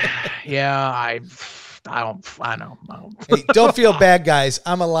 I know. Hey, don't feel bad, guys.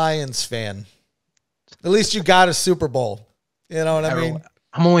 I'm a Lions fan. At least you got a Super Bowl. You know what I mean?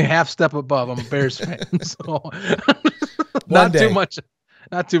 I'm only half step above. I'm a Bears fan. So not too much.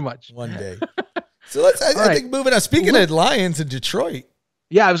 Not too much. One day. So I think moving on. Speaking of Lions in Detroit.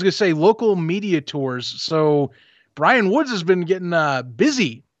 Yeah, I was going to say local media tours. So Brian Woods has been getting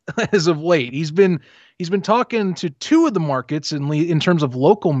busy as of late. He's been talking to two of the markets in terms of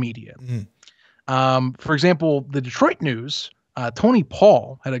local media. For example, the Detroit News, Tony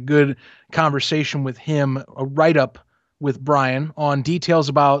Paul had a good conversation with him, a write-up with Brian on details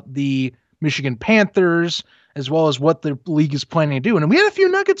about the Michigan Panthers, as well as what the league is planning to do. And we had a few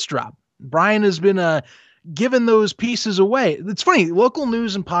nuggets drop. Brian has been giving those pieces away. It's funny, local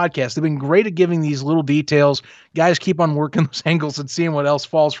news and podcasts, they've been great at giving these little details. Guys keep on working those angles and seeing what else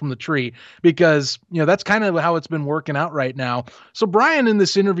falls from the tree, because that's kind of how it's been working out right now. So Brian, in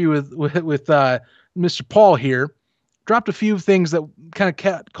this interview with Mr. Paul here, dropped a few things that kind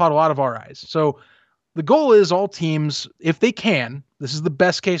of caught a lot of our eyes. So the goal is all teams, if they can, this is the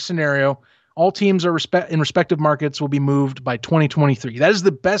best case scenario, all teams are in respective markets will be moved by 2023. That is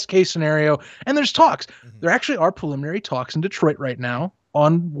the best case scenario. And there's talks. There actually are preliminary talks in Detroit right now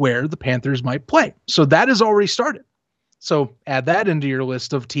on where the Panthers might play. So that has already started. So add that into your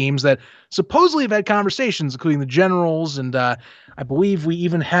list of teams that supposedly have had conversations, including the Generals. And I believe we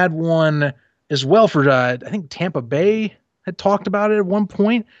even had one as well for, I think Tampa Bay had talked about it at one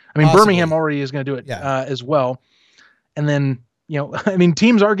point. I mean, Possibly. Birmingham already is going to do it as well. And then,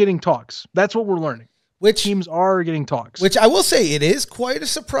 teams are getting talks. That's what we're learning. Which teams are getting talks. Which I will say, it is quite a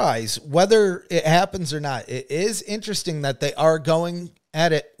surprise whether it happens or not. It is interesting that they are going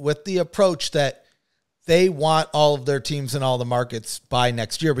at it with the approach that they want all of their teams in all the markets by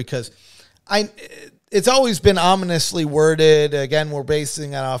next year, because it's always been ominously worded. Again, we're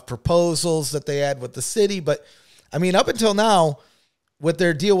basing it off proposals that they had with the city. But, I mean, up until now, with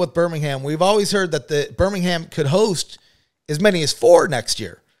their deal with Birmingham, we've always heard that the Birmingham could host as many as 4 next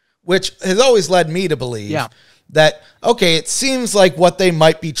year, which has always led me to believe that, okay, it seems like what they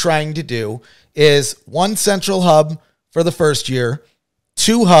might be trying to do is one central hub for the first year,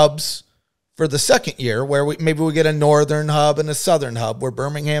 2 hubs for the second year, where maybe we get a northern hub and a southern hub where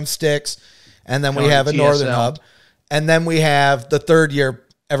Birmingham sticks, and then we have a northern hub, and then we have the third year,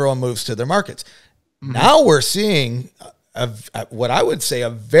 everyone moves to their markets. Now we're seeing what I would say a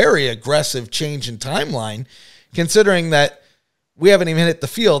very aggressive change in timeline, considering that we haven't even hit the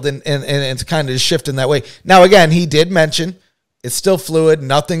field and it's kind of shifting that way. Now, again, he did mention it's still fluid.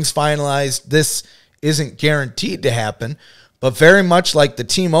 Nothing's finalized. This isn't guaranteed to happen, but very much like the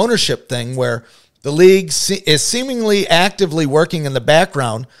team ownership thing, where the league is seemingly actively working in the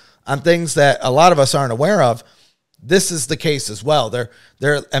background on things that a lot of us aren't aware of. This is the case as well. They're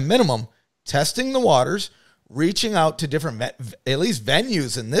at minimum testing the waters, reaching out to different, at least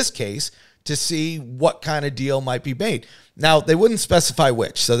venues in this case, to see what kind of deal might be made. Now, they wouldn't specify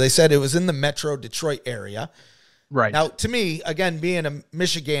which, so they said it was in the Metro Detroit area. Right. Now, to me, again, being a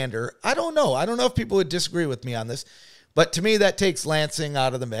Michigander, I don't know if people would disagree with me on this, but to me, that takes Lansing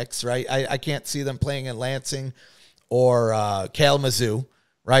out of the mix, right? I can't see them playing in Lansing or Kalamazoo,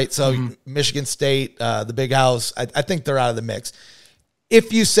 right? So Michigan State, the Big House, I think they're out of the mix.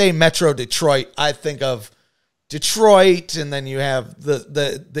 If you say Metro Detroit, I think of Detroit, and then you have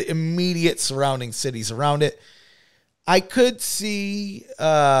the immediate surrounding cities around it. I could see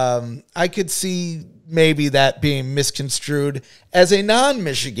maybe that being misconstrued as a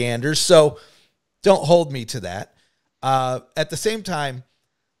non-Michigander, so don't hold me to that. At the same time,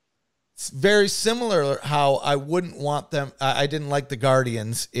 It's very similar how I wouldn't want them. I didn't like the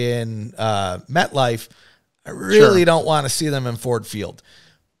Guardians in MetLife. I really don't want to see them in Ford Field.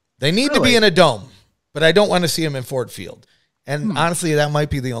 They need to be in a dome, but I don't want to see them in Ford Field. And honestly, that might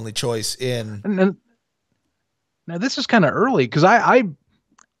be the only choice in. And now this is kind of early because I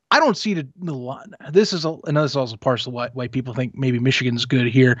don't see this is also partial why people think maybe Michigan's good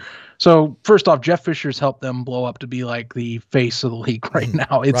here. So first off, Jeff Fisher's helped them blow up to be like the face of the league right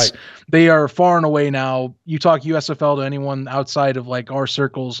now. They are far and away now. You talk USFL to anyone outside of like our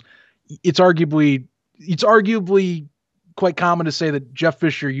circles, it's arguably quite common to say that Jeff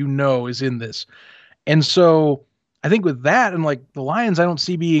Fisher, is in this. And so I think with that and like the Lions, I don't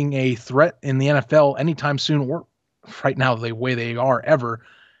see being a threat in the NFL anytime soon or right now the way they are ever.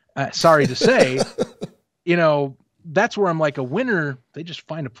 Sorry to say, that's where I'm like a winner. They just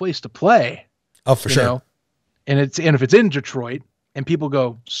find a place to play. Oh, for sure. And if it's in Detroit and people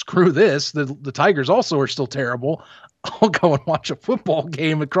go, screw this, the Tigers also are still terrible. I'll go and watch a football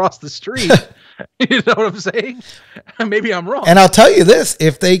game across the street. You know what I'm saying? Maybe I'm wrong. And I'll tell you this,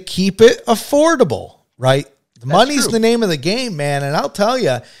 if they keep it affordable, right? The money's the name of the game, man. And I'll tell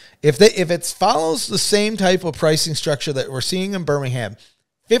you, if it follows the same type of pricing structure that we're seeing in Birmingham,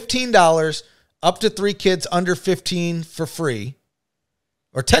 $15 up to 3 kids under 15 for free,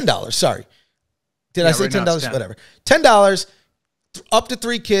 or $10. Sorry, did I say $10? Whatever. $10 up to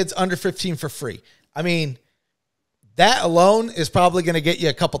 3 kids under 15 for free. I mean, that alone is probably going to get you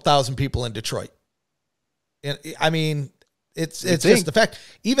a couple thousand people in Detroit. And I mean, it's just the fact.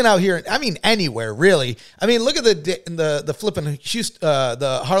 Even out here, I mean, anywhere really. I mean, look at the flipping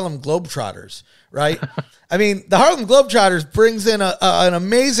the Harlem Globetrotters, right? I mean, the Harlem Globetrotters brings in an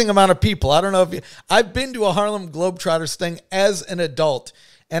amazing amount of people. I don't know if I've been to a Harlem Globetrotters thing as an adult,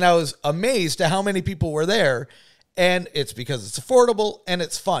 and I was amazed at how many people were there. And it's because it's affordable and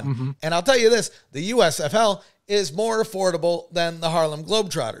it's fun. Mm-hmm. And I'll tell you this, the USFL is more affordable than the Harlem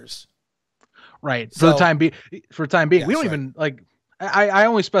Globetrotters. Right. For the time being, yeah, we don't even like, I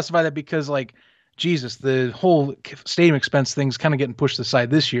only specify that because like, Jesus, the whole stadium expense thing's kind of getting pushed aside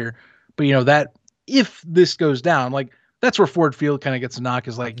this year. But that if this goes down, like that's where Ford Field kind of gets a knock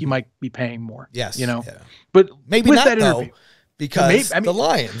is like, you might be paying more. Yes. But maybe with not that though, interview, because the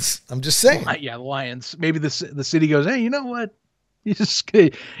Lions, I'm just saying. Yeah. The Lions, maybe the city goes, hey, you know what?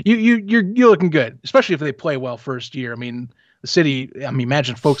 You're looking good, especially if they play well first year. I mean, the city,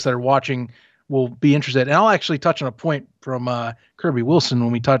 imagine folks that are watching will be interested. And I'll actually touch on a point from Kirby Wilson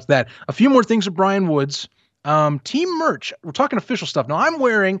when we touch that. A few more things with Brian Woods. Team merch. We're talking official stuff. Now I'm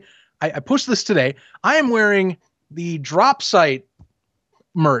wearing, I posted this today. I am wearing the Drop Site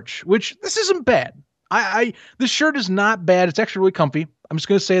merch, which this isn't bad. This shirt is not bad. It's actually really comfy. I'm just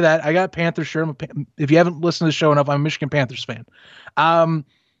going to say that. I got a Panthers shirt. If you haven't listened to the show enough, I'm a Michigan Panthers fan.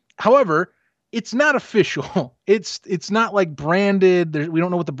 However, it's not official. It's not like branded. We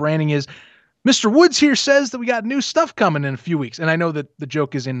don't know what the branding is. Mr. Woods here says that we got new stuff coming in a few weeks. And I know that the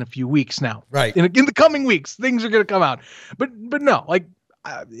joke is in a few weeks now. Right. In the coming weeks, things are going to come out. But no, like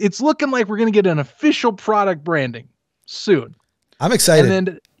it's looking like we're going to get an official product branding soon. I'm excited. And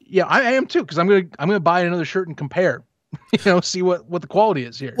then, yeah, I am too, because I'm gonna buy another shirt and compare. See what the quality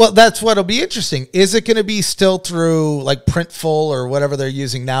is here. Well, that's what'll be interesting. Is it going to be still through like Printful or whatever they're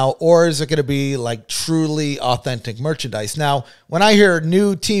using now, or is it going to be like truly authentic merchandise? Now, when I hear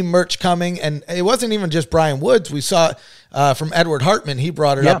new team merch coming, and it wasn't even just Brian Woods, we saw from Edward Hartman, he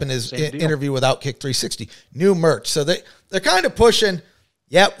brought it up in his interview with Outkick 360. New merch, so they're kind of pushing.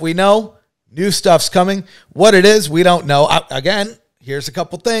 Yep, we know new stuff's coming. What it is, we don't know. Again, here's a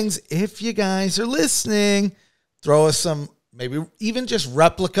couple things. If you guys are listening, throw us some, maybe even just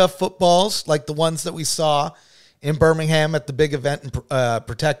replica footballs like the ones that we saw in Birmingham at the big event in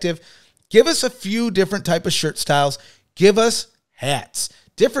Protective. Give us a few different type of shirt styles. Give us hats,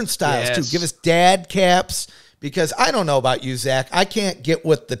 different styles too. Give us dad caps, because I don't know about you, Zach. I can't get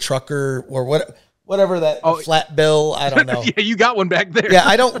with the trucker or whatever that flat bill. I don't know. Yeah, you got one back there. Yeah,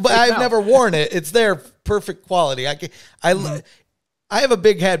 I don't. But I've never worn it. It's there, perfect quality. I have a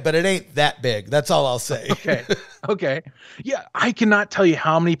big head, but it ain't that big. That's all I'll say. Okay. Yeah, I cannot tell you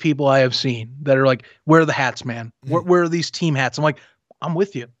how many people I have seen that are like, where are the hats, man? Where are these team hats? I'm like, I'm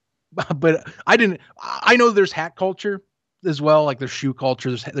with you. But I know there's hat culture as well. Like there's shoe culture.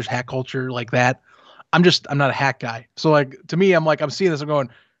 There's hat culture like that. I'm not a hat guy. So like, to me, I'm seeing this, I'm going,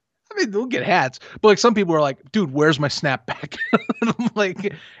 they'll get hats. But like some people are like, dude, where's my snapback? I'm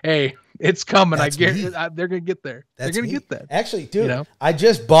like, hey, it's coming. I guarantee they're going to get there. They're going to get that. Actually, dude,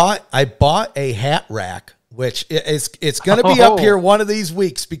 I bought a hat rack, which it's going to be up here one of these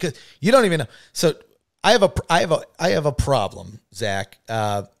weeks, because you don't even know. So I have a problem, Zach.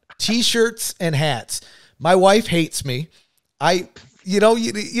 T-shirts and hats. My wife hates me. You know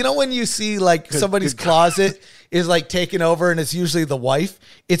when you see like somebody's closet is like taken over and it's usually the wife?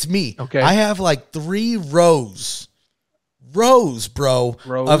 It's me. Okay. I have like 3 rows, bro,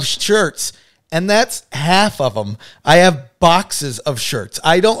 of shirts. And that's half of them. I have boxes of shirts.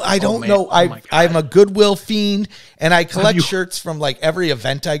 I don't know. I'm a Goodwill fiend, and I collect shirts from like every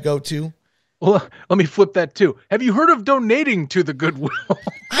event I go to. Well, let me flip that too. Have you heard of donating to the Goodwill?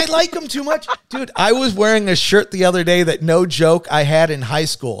 I like them too much. Dude, I was wearing a shirt the other day that, no joke, I had in high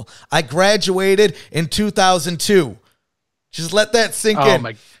school. I graduated in 2002. Just let that sink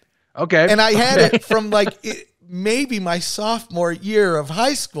in. Okay. And I had it from maybe my sophomore year of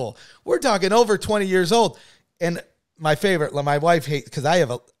high school. We're talking over 20 years old. And my favorite, my wife hates, because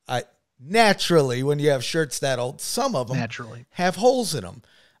I naturally, when you have shirts that old, some of them have holes in them.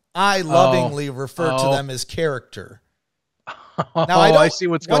 I lovingly refer to them as character. Now, I see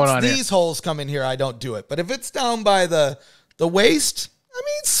what's going on here. Once these holes come in here, I don't do it. But if it's down by the waist, I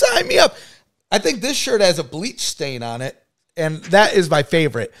mean, sign me up. I think this shirt has a bleach stain on it, and that is my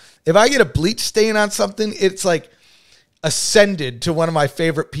favorite. If I get a bleach stain on something, it's like ascended to one of my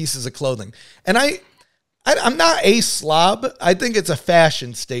favorite pieces of clothing. And I'm not a slob. I think it's a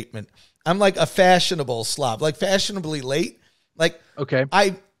fashion statement. I'm like a fashionable slob, like fashionably late. Like, okay,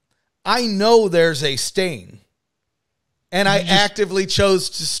 I know there's a stain, and I actively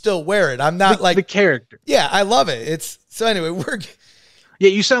chose to still wear it. I'm not like the character. Yeah, I love it. So anyway, yeah,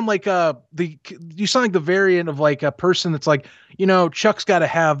 you sound like the variant of like a person that's like, Chuck's got to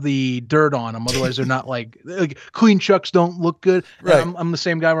have the dirt on them, otherwise they're not like clean Chucks don't look good. Right. I'm the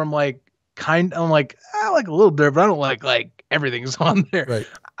same guy where I'm like I like a little dirt, but I don't like everything's on there. Right.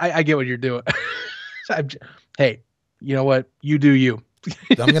 I get what you're doing. Hey, you know what? You do you.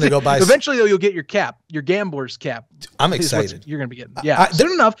 I'm going to go buy. Eventually, though, you'll get your cap, your gambler's cap. I'm excited. You're going to be getting. Yeah,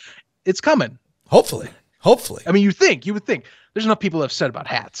 soon enough, it's coming. Hopefully. I mean, you would think there's enough people that have said about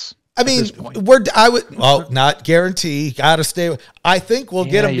hats. I mean, not guarantee. Got to stay. I think we'll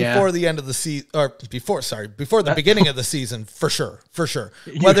get them before the end of the season, or before the beginning of the season, for sure.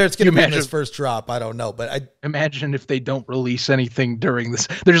 Whether it's going to be in this first drop, I don't know. But I imagine if they don't release anything during this,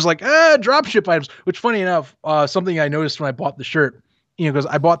 they're just like drop ship items. Which, funny enough, something I noticed when I bought the shirt, because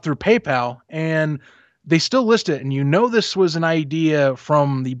I bought through PayPal and they still list it, and this was an idea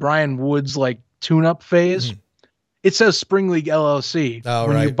from the Brian Woods tune-up phase. Mm-hmm. It says Spring League LLC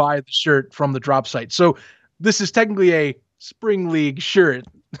when you buy the shirt from the drop site. So this is technically a Spring League shirt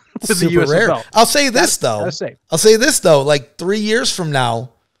with the USFL. Rare. I'll say this though, like 3 years from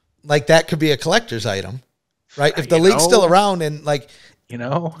now, that could be a collector's item, right? If the league's still around and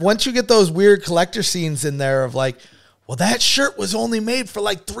once you get those weird collector scenes in there of well, that shirt was only made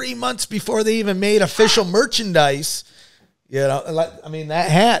for 3 months before they even made official merchandise. I mean, that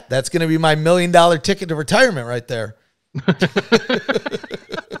hat, that's going to be my $1 million ticket to retirement right there.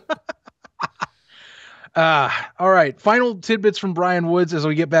 All right. Final tidbits from Brian Woods as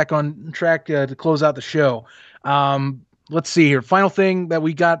we get back on track to close out the show. Let's see here. Final thing that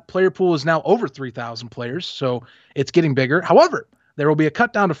we got, player pool is now over 3,000 players, so it's getting bigger. However, there will be a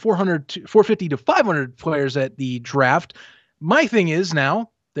cut down to 450 to 500 players at the draft. My thing is now,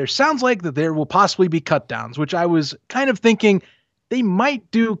 there sounds like that there will possibly be cut downs, which I was kind of thinking they might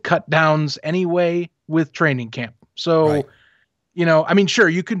do cut downs anyway with training camp. So, I mean, sure,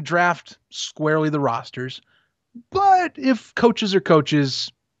 you can draft squarely the rosters, but if coaches are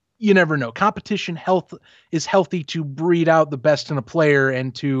coaches, you never know. Competition is healthy to breed out the best in a player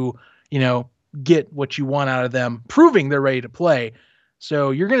and to, get what you want out of them, proving they're ready to play.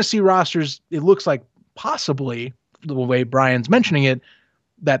 So you're going to see rosters, it looks like possibly the way Brian's mentioning it,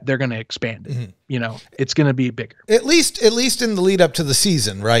 that they're going to expand it. Mm-hmm. It's going to be bigger. At least in the lead up to the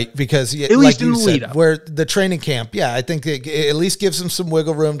season, right? Because at least in the lead up, where the training camp, I think it at least gives them some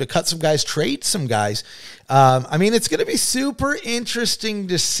wiggle room to cut some guys, trade some guys. I mean, it's going to be super interesting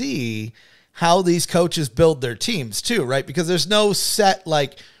to see how these coaches build their teams too, right? Because there's no set,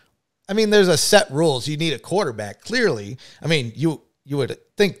 there's a set rules. You need a quarterback, clearly. I mean, you would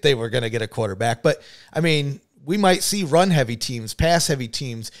think they were going to get a quarterback, but I mean, we might see run-heavy teams, pass-heavy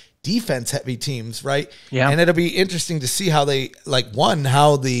teams, defense-heavy teams, right? Yeah. And it'll be interesting to see how they,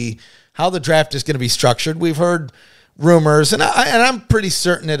 how the draft is going to be structured. We've heard rumors, and I'm pretty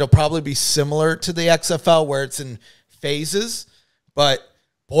certain it'll probably be similar to the XFL where it's in phases. But,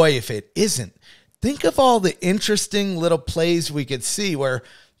 boy, if it isn't, think of all the interesting little plays we could see where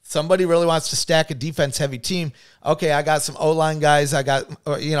somebody really wants to stack a defense-heavy team, okay, I got some O-line guys. I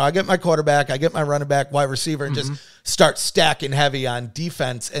get my quarterback, I get my running back, wide receiver, and just start stacking heavy on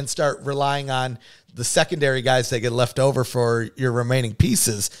defense and start relying on the secondary guys that get left over for your remaining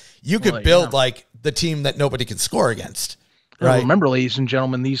pieces. You could build like the team that nobody can score against. Right. Remember, ladies and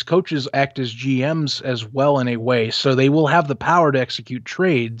gentlemen, these coaches act as GMs as well in a way, so they will have the power to execute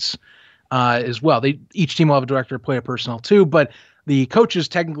trades as well. Each team will have a director of player personnel too, but the coaches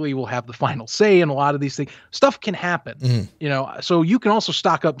technically will have the final say in a lot of these things. Stuff can happen, so you can also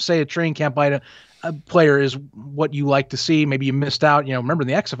stock up, say a training camp item. A player is what you like to see. Maybe you missed out. Remember in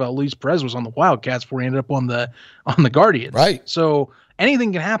the XFL, Luis Perez was on the Wildcats before he ended up on the Guardians. Right. So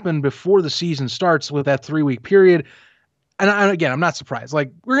anything can happen before the season starts with that 3-week period. And again, I'm not surprised.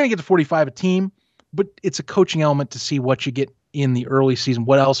 Like, we're going to get to 45 a team, but it's a coaching element to see what you get in the early season.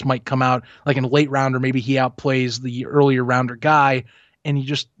 What else might come out, like in a late rounder, maybe he outplays the earlier rounder guy, and you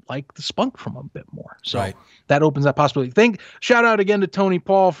just like the spunk from him a bit more. So that opens that possibility. Shout out again to Tony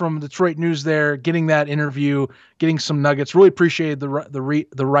Paul from Detroit News there, getting that interview, getting some nuggets. Really appreciated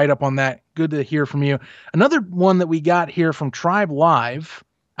the write-up on that. Good to hear from you. Another one that we got here from Tribe Live,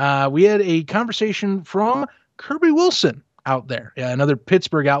 we had a conversation from Kirby Wilson out there, another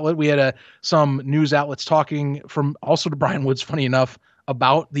Pittsburgh outlet. We had some news outlets talking from also to Brian Woods, funny enough,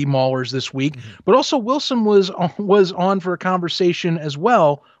 about the Maulers this week, but also Wilson was on for a conversation as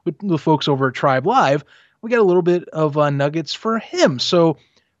well with the folks over at Tribe Live. We got a little bit of nuggets for him. So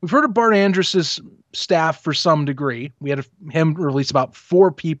we've heard of Bart Andrus's staff for some degree. We had him release about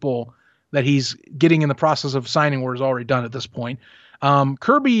 4 people that he's getting in the process of signing or is already done at this point.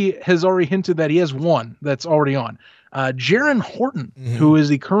 Kirby has already hinted that he has one that's already on. Jaron Horton, who is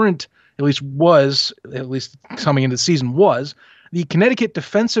the current, at least coming into the season, was the Connecticut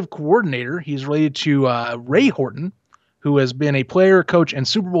defensive coordinator. He's related to Ray Horton, who has been a player, coach, and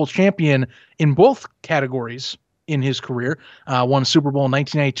Super Bowl champion in both categories in his career. Won a Super Bowl in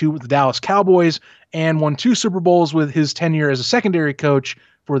 1992 with the Dallas Cowboys and won 2 Super Bowls with his tenure as a secondary coach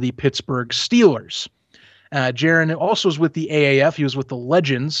for the Pittsburgh Steelers. Jaron also was with the AAF. He was with the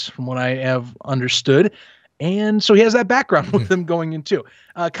Legends, from what I have understood. And so he has that background with them going into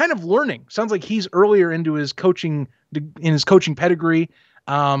kind of learning. Sounds like he's earlier into his coaching, in his coaching pedigree.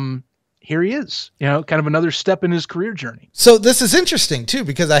 Here he is, kind of another step in his career journey. So this is interesting too,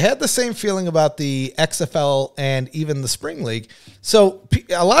 because I had the same feeling about the XFL and even the spring league. So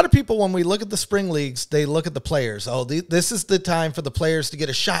a lot of people, when we look at the spring leagues, they look at the players. This is the time for the players to get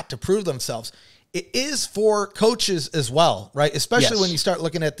a shot to prove themselves. It is for coaches as well, right? Especially when you start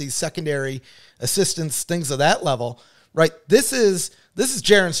looking at these secondary assistants, things of that level, right? This is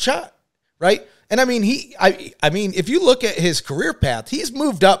Jaron's shot, right? And I mean, if you look at his career path, he's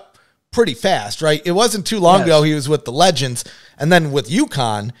moved up pretty fast, right? It wasn't too long ago he was with the Legends and then with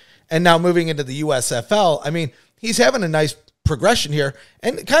UConn and now moving into the USFL. I mean, he's having a nice progression here,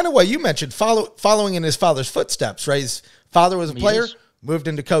 and kind of what you mentioned, following in his father's footsteps, right? His father was a player. Moved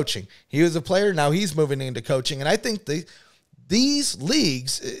into coaching. He was a player. Now he's moving into coaching. And I think these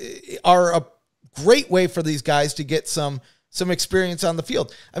leagues are a great way for these guys to get some experience on the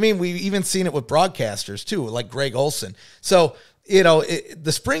field. I mean, we've even seen it with broadcasters too, like Greg Olson. So,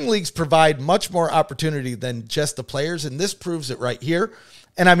 the spring leagues provide much more opportunity than just the players. And this proves it right here.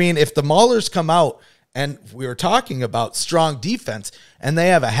 And I mean, if the Maulers come out, and we were talking about strong defense, and they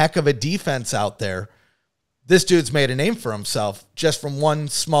have a heck of a defense out there, this dude's made a name for himself just from one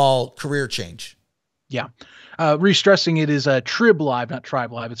small career change. Yeah. Re-stressing, it is a Trib Live, not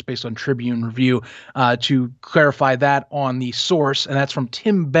Tribe Live. It's based on Tribune Review, to clarify that on the source, and that's from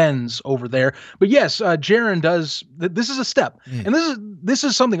Tim Benz over there. But yes, Jaron does. This is a step, and this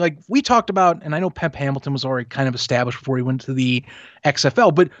is something like we talked about, and I know Pep Hamilton was already kind of established before he went to the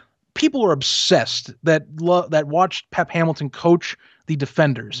XFL, but people are obsessed that watched Pep Hamilton coach the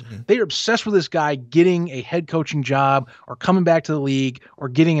Defenders. They are obsessed with this guy getting a head coaching job or coming back to the league or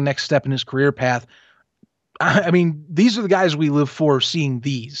getting a next step in his career path. I mean, these are the guys we live for, seeing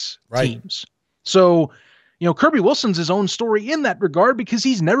these teams. So, Kirby Wilson's his own story in that regard because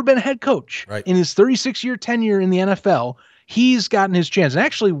he's never been a head coach. In his 36-year tenure in the NFL, he's gotten his chance. And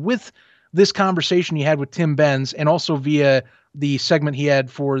actually, with this conversation he had with Tim Benz and also via the segment he had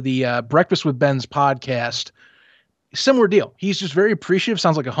for the Breakfast with Benz podcast, similar deal. He's just very appreciative.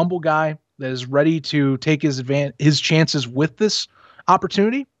 Sounds like a humble guy that is ready to take his chances with this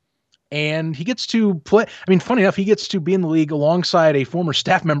opportunity. And he gets to play. I mean, funny enough, he gets to be in the league alongside a former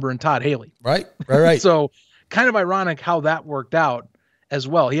staff member in Todd Haley. Right. So kind of ironic how that worked out as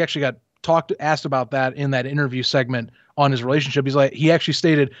well. He actually got asked about that in that interview segment on his relationship. He actually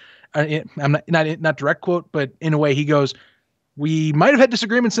stated, I'm not direct quote, but in a way he goes, We might have had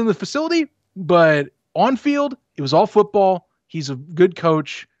disagreements in the facility, but on field, it was all football. He's a good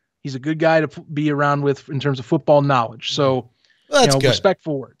coach. He's a good guy to be around with in terms of football knowledge. So, Well, that's good.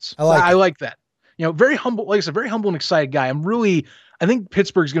 Respectful words. I like that. Very humble, like I said, very humble and excited guy. I think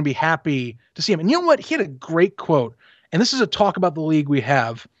Pittsburgh's going to be happy to see him. And you know what? He had a great quote. And this is a talk about the league we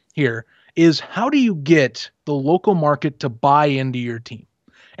have here, is how do you get the local market to buy into your team?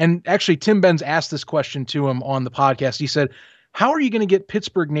 And actually, Tim Benz asked this question to him on the podcast. He said, how are you going to get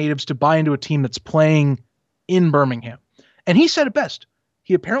Pittsburgh natives to buy into a team that's playing in Birmingham? And he said it best.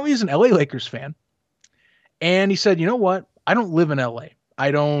 He apparently is an LA Lakers fan. And he said, you know what? I don't live in LA.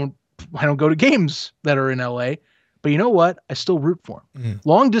 I don't go to games that are in LA, but you know what? I still root for him.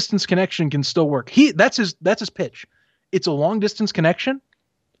 Long distance connection can still work. That's his pitch. It's a long distance connection,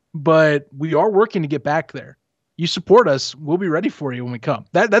 but we are working to get back there. You support us, we'll be ready for you when we come.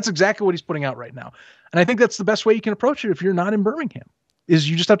 That's exactly what he's putting out right now. And I think that's the best way you can approach it if you're not in Birmingham, is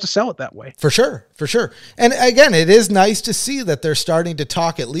you just have to sell it that way. For sure. And again, it is nice to see that they're starting to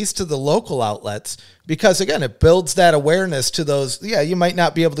talk at least to the local outlets, because again, it builds that awareness to those. Yeah, you might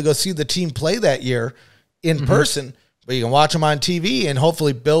not be able to go see the team play that year in person, but you can watch them on TV and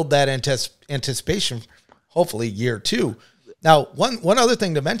hopefully build that anticipation, hopefully year 2. Now, one other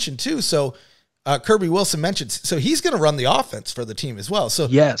thing to mention too. So Kirby Wilson mentioned, so he's going to run the offense for the team as well. So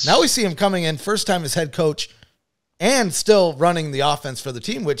yes, now we see him coming in first time as head coach and still running the offense for the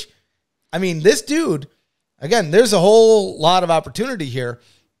team, which, I mean, this dude, again, there's a whole lot of opportunity here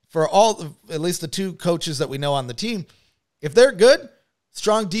for at least the 2 coaches that we know on the team. If they're good,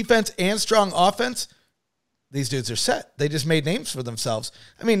 strong defense and strong offense, these dudes are set. They just made names for themselves.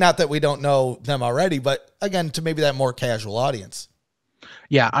 I mean, not that we don't know them already, but again, to maybe that more casual audience.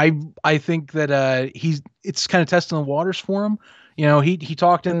 Yeah, I think that it's kind of testing the waters for him. He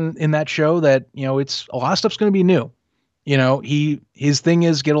talked in that show that, it's a lot of stuff's going to be new. His thing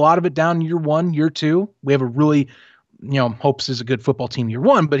is get a lot of it down year 1, year 2. We have a really, hopes is a good football team year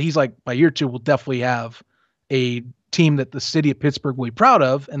 1, but he's like, by year 2, we'll definitely have a team that the city of Pittsburgh will be proud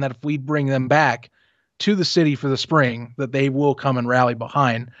of. And that if we bring them back to the city for the spring, that they will come and rally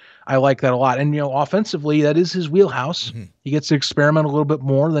behind. I like that a lot. And, offensively, that is his wheelhouse. He gets to experiment a little bit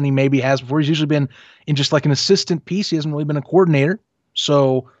more than he maybe has before. He's usually been in just like an assistant piece. He hasn't really been a coordinator.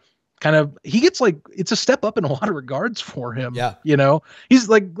 So kind of, he gets it's a step up in a lot of regards for him. Yeah. He's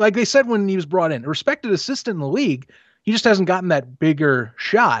like they said when he was brought in, a respected assistant in the league. He just hasn't gotten that bigger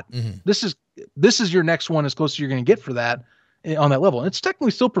shot. This is your next one as close as you're going to get for that on that level. And it's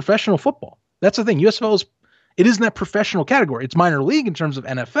technically still professional football. That's the thing. USFL it isn't that professional category. It's minor league in terms of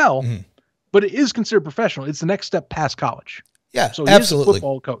NFL, but it is considered professional. It's the next step past college. Yeah, so he absolutely. is a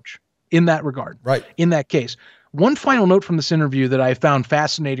football coach in that regard. Right. In that case. One final note from this interview that I found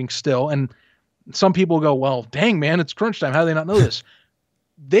fascinating still, and some people go, well, dang, man, it's crunch time. How do they not know this?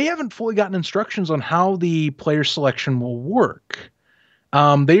 They haven't fully gotten instructions on how the player selection will work.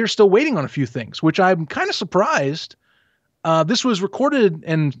 They are still waiting on a few things, which I'm kind of surprised. This was recorded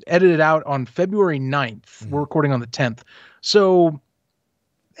and edited out on February 9th. We're recording on the 10th. So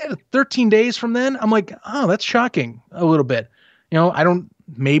 13 days from then, I'm like, oh, that's shocking a little bit.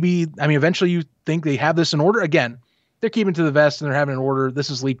 Eventually you think they have this in order. Again, they're keeping to the vest and they're having an order.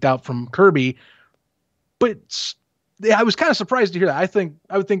 This is leaked out from Kirby. But I was kind of surprised to hear that.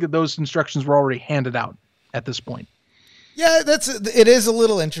 I would think that those instructions were already handed out at this point. Yeah, it is a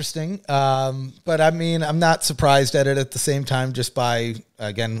little interesting. But I mean, I'm not surprised at it at the same time, just by,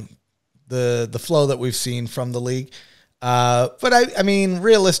 again, the flow that we've seen from the league. But I mean,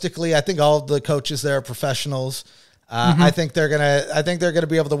 realistically, I think all of the coaches there are professionals. I think they're gonna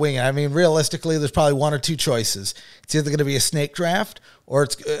be able to wing it. I mean, realistically, there's probably 1 or 2 choices. It's either gonna be a snake draft, or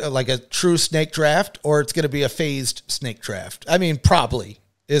it's like a true snake draft, or it's gonna be a phased snake draft. I mean, probably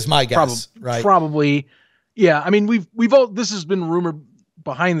is my guess, right? Probably, yeah. I mean, we've all, this has been rumored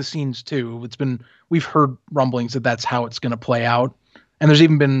behind the scenes too. We've heard rumblings that that's how it's gonna play out, and there's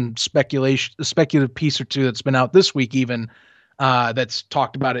even been a speculative piece or 2 that's been out this week even that's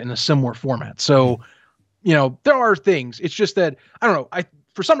talked about it in a similar format. So. There are things. It's just that, I don't know.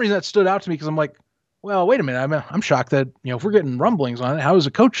 For some reason that stood out to me because I'm like, well, wait a minute. I'm shocked that, if we're getting rumblings on it, how is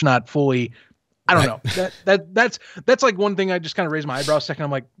a coach not fully, I don't know. That's like one thing I just kind of raised my eyebrow a second.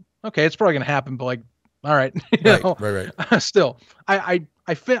 I'm like, okay, it's probably going to happen, but like, all right. Right. Still, I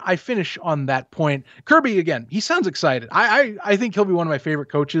finish on that point. Kirby, again, he sounds excited. I think he'll be one of my favorite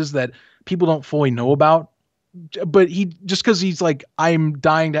coaches that people don't fully know about. But just because he's like, I'm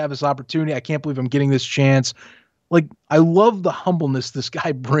dying to have this opportunity. I can't believe I'm getting this chance. Like, I love the humbleness this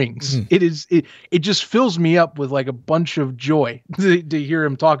guy brings. It just fills me up with like a bunch of joy to hear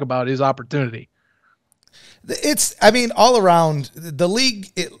him talk about his opportunity. All around the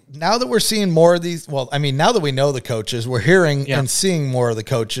league, now that we're seeing more of these, now that we know the coaches, we're hearing and seeing more of the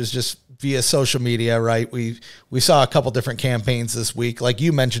coaches just via social media, right? We saw a couple different campaigns this week. Like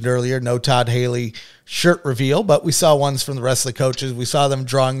you mentioned earlier, no Todd Haley shirt reveal, but we saw ones from the rest of the coaches. We saw them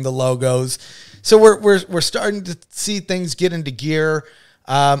drawing the logos. So we're starting to see things get into gear.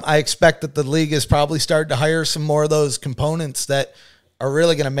 I expect that the league is probably starting to hire some more of those components that are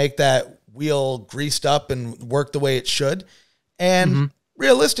really going to make that wheel greased up and work the way it should. And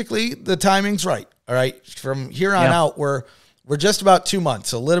realistically, the timing's right. All right. From here on out, we're just about 2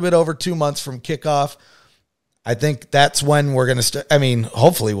 months, a little bit over 2 months from kickoff. I think that's when we're going to start.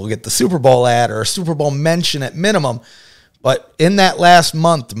 Hopefully we'll get the Super Bowl ad or a Super Bowl mention at minimum. But in that last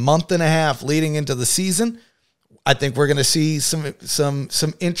month and a half leading into the season, I think we're going to see some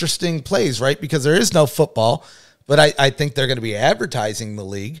interesting plays, right? Because there is no football, but I think they're going to be advertising the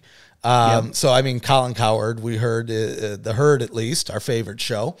league. So, Colin Cowherd, we heard the Herd, at least, our favorite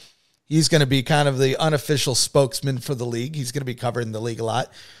show. He's going to be kind of the unofficial spokesman for the league. He's going to be covering the league a lot.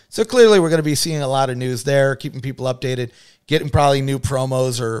 So clearly we're going to be seeing a lot of news there, keeping people updated, getting probably new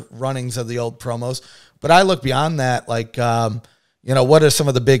promos or runnings of the old promos. But I look beyond that, like, what are some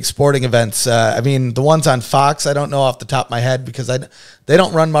of the big sporting events? The ones on Fox, I don't know off the top of my head because they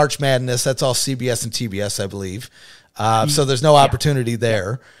don't run March Madness. That's all CBS and TBS, I believe. So there's no opportunity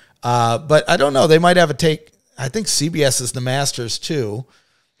there. But I don't know. They might have a take. I think CBS is the Masters too.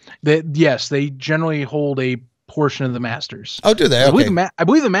 They generally hold a portion of the Masters. Oh, do they? Okay. I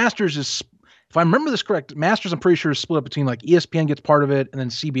believe the Masters is, if I remember this correct, Masters I'm pretty sure is split up between like ESPN gets part of it and then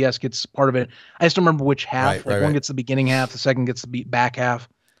CBS gets part of it. I just don't remember which half. One gets the beginning half, the second gets the back half.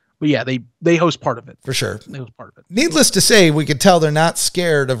 But yeah, they host part of it. For sure. They host part of it. Needless to say, we could tell they're not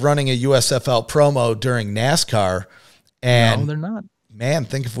scared of running a USFL promo during NASCAR. And no, they're not. Man,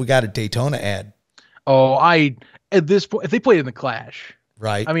 think if we got a Daytona ad. Oh, at this point, if they played in the Clash.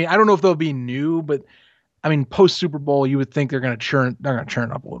 Right. I don't know if they'll be new, but post Super Bowl, you would think they're going to churn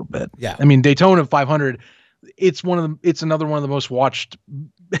up a little bit. Yeah. Daytona 500, it's another one of the most watched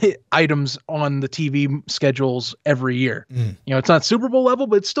items on the TV schedules every year. It's not Super Bowl level,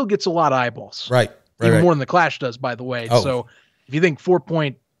 but it still gets a lot of eyeballs. Right. Even more than the Clash does, by the way. Oh. So if you think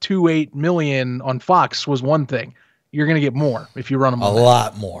 4.28 million on Fox was one thing, you're going to get more if you run them a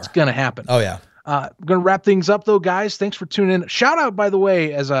lot more. It's going to happen. Oh yeah. We're going to wrap things up, though, guys. Thanks for tuning in. Shout out, by the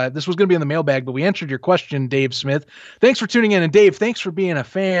way, as this was going to be in the mailbag, but we answered your question, Dave Smith. Thanks for tuning in. And, Dave, thanks for being a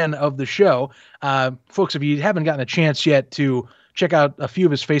fan of the show. Folks, if you haven't gotten a chance yet to check out a few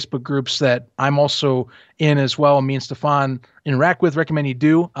of his Facebook groups that I'm also in as well, me and Stefan interact with, recommend you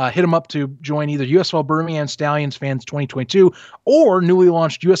do. Hit him up to join either USFL Birmingham Stallions fans 2022 or newly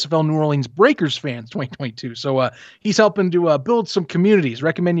launched USFL New Orleans Breakers fans 2022. So he's helping to build some communities.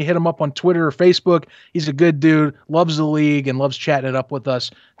 Recommend you hit him up on Twitter or Facebook. He's a good dude, loves the league, and loves chatting it up with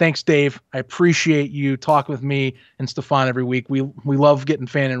us. Thanks, Dave. I appreciate you talking with me and Stefan every week. We love getting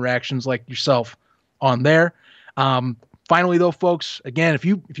fan interactions like yourself on there. Finally, though, folks, again, if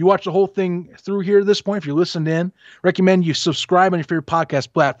you watch the whole thing through here at this point, if you listened in, recommend you subscribe on your favorite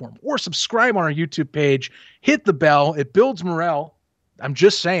podcast platform or subscribe on our YouTube page. Hit the bell. It builds morale. I'm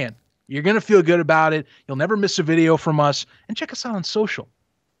just saying. You're going to feel good about it. You'll never miss a video from us. And check us out on social.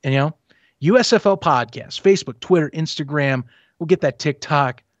 And, USFL Podcast, Facebook, Twitter, Instagram. We'll get that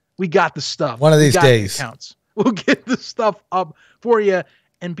TikTok. We got the stuff. One of these days. Accounts. We'll get the stuff up for you.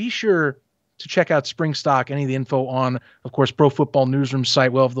 And be sure to check out Spring Stock, any of the info on, of course, Pro Football Newsroom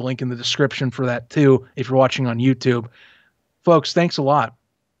site. We'll have the link in the description for that too, if you're watching on YouTube. Folks, thanks a lot.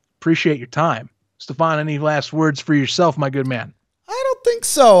 Appreciate your time. Stefan, any last words for yourself, my good man? I don't think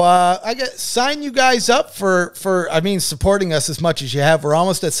so. Sign you guys up for supporting us as much as you have. We're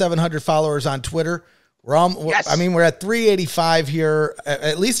almost at 700 followers on Twitter. We're at 385 here,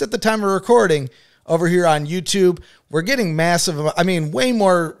 at least at the time of recording. Over here on YouTube, we're getting massive, way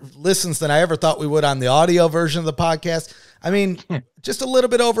more listens than I ever thought we would on the audio version of the podcast. Just a little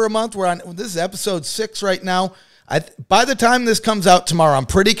bit over a month. This is episode 6 right now. By the time this comes out tomorrow, I'm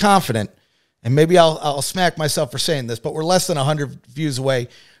pretty confident, and maybe I'll smack myself for saying this, but we're less than 100 views away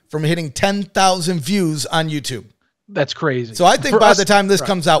from hitting 10,000 views on YouTube. That's crazy. So I think by the time this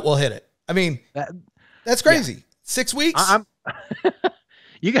comes out, we'll hit it. That's crazy. Yeah. 6 weeks?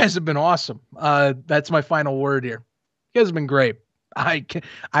 You guys have been awesome. That's my final word here. You guys have been great. I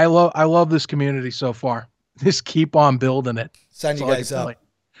love this community so far. Just keep on building it. Sign you guys up.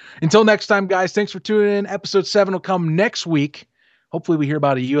 Until next time, guys, thanks for tuning in. Episode 7 will come next week. Hopefully we hear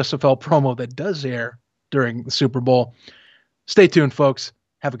about a USFL promo that does air during the Super Bowl. Stay tuned, folks.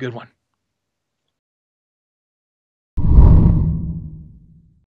 Have a good one.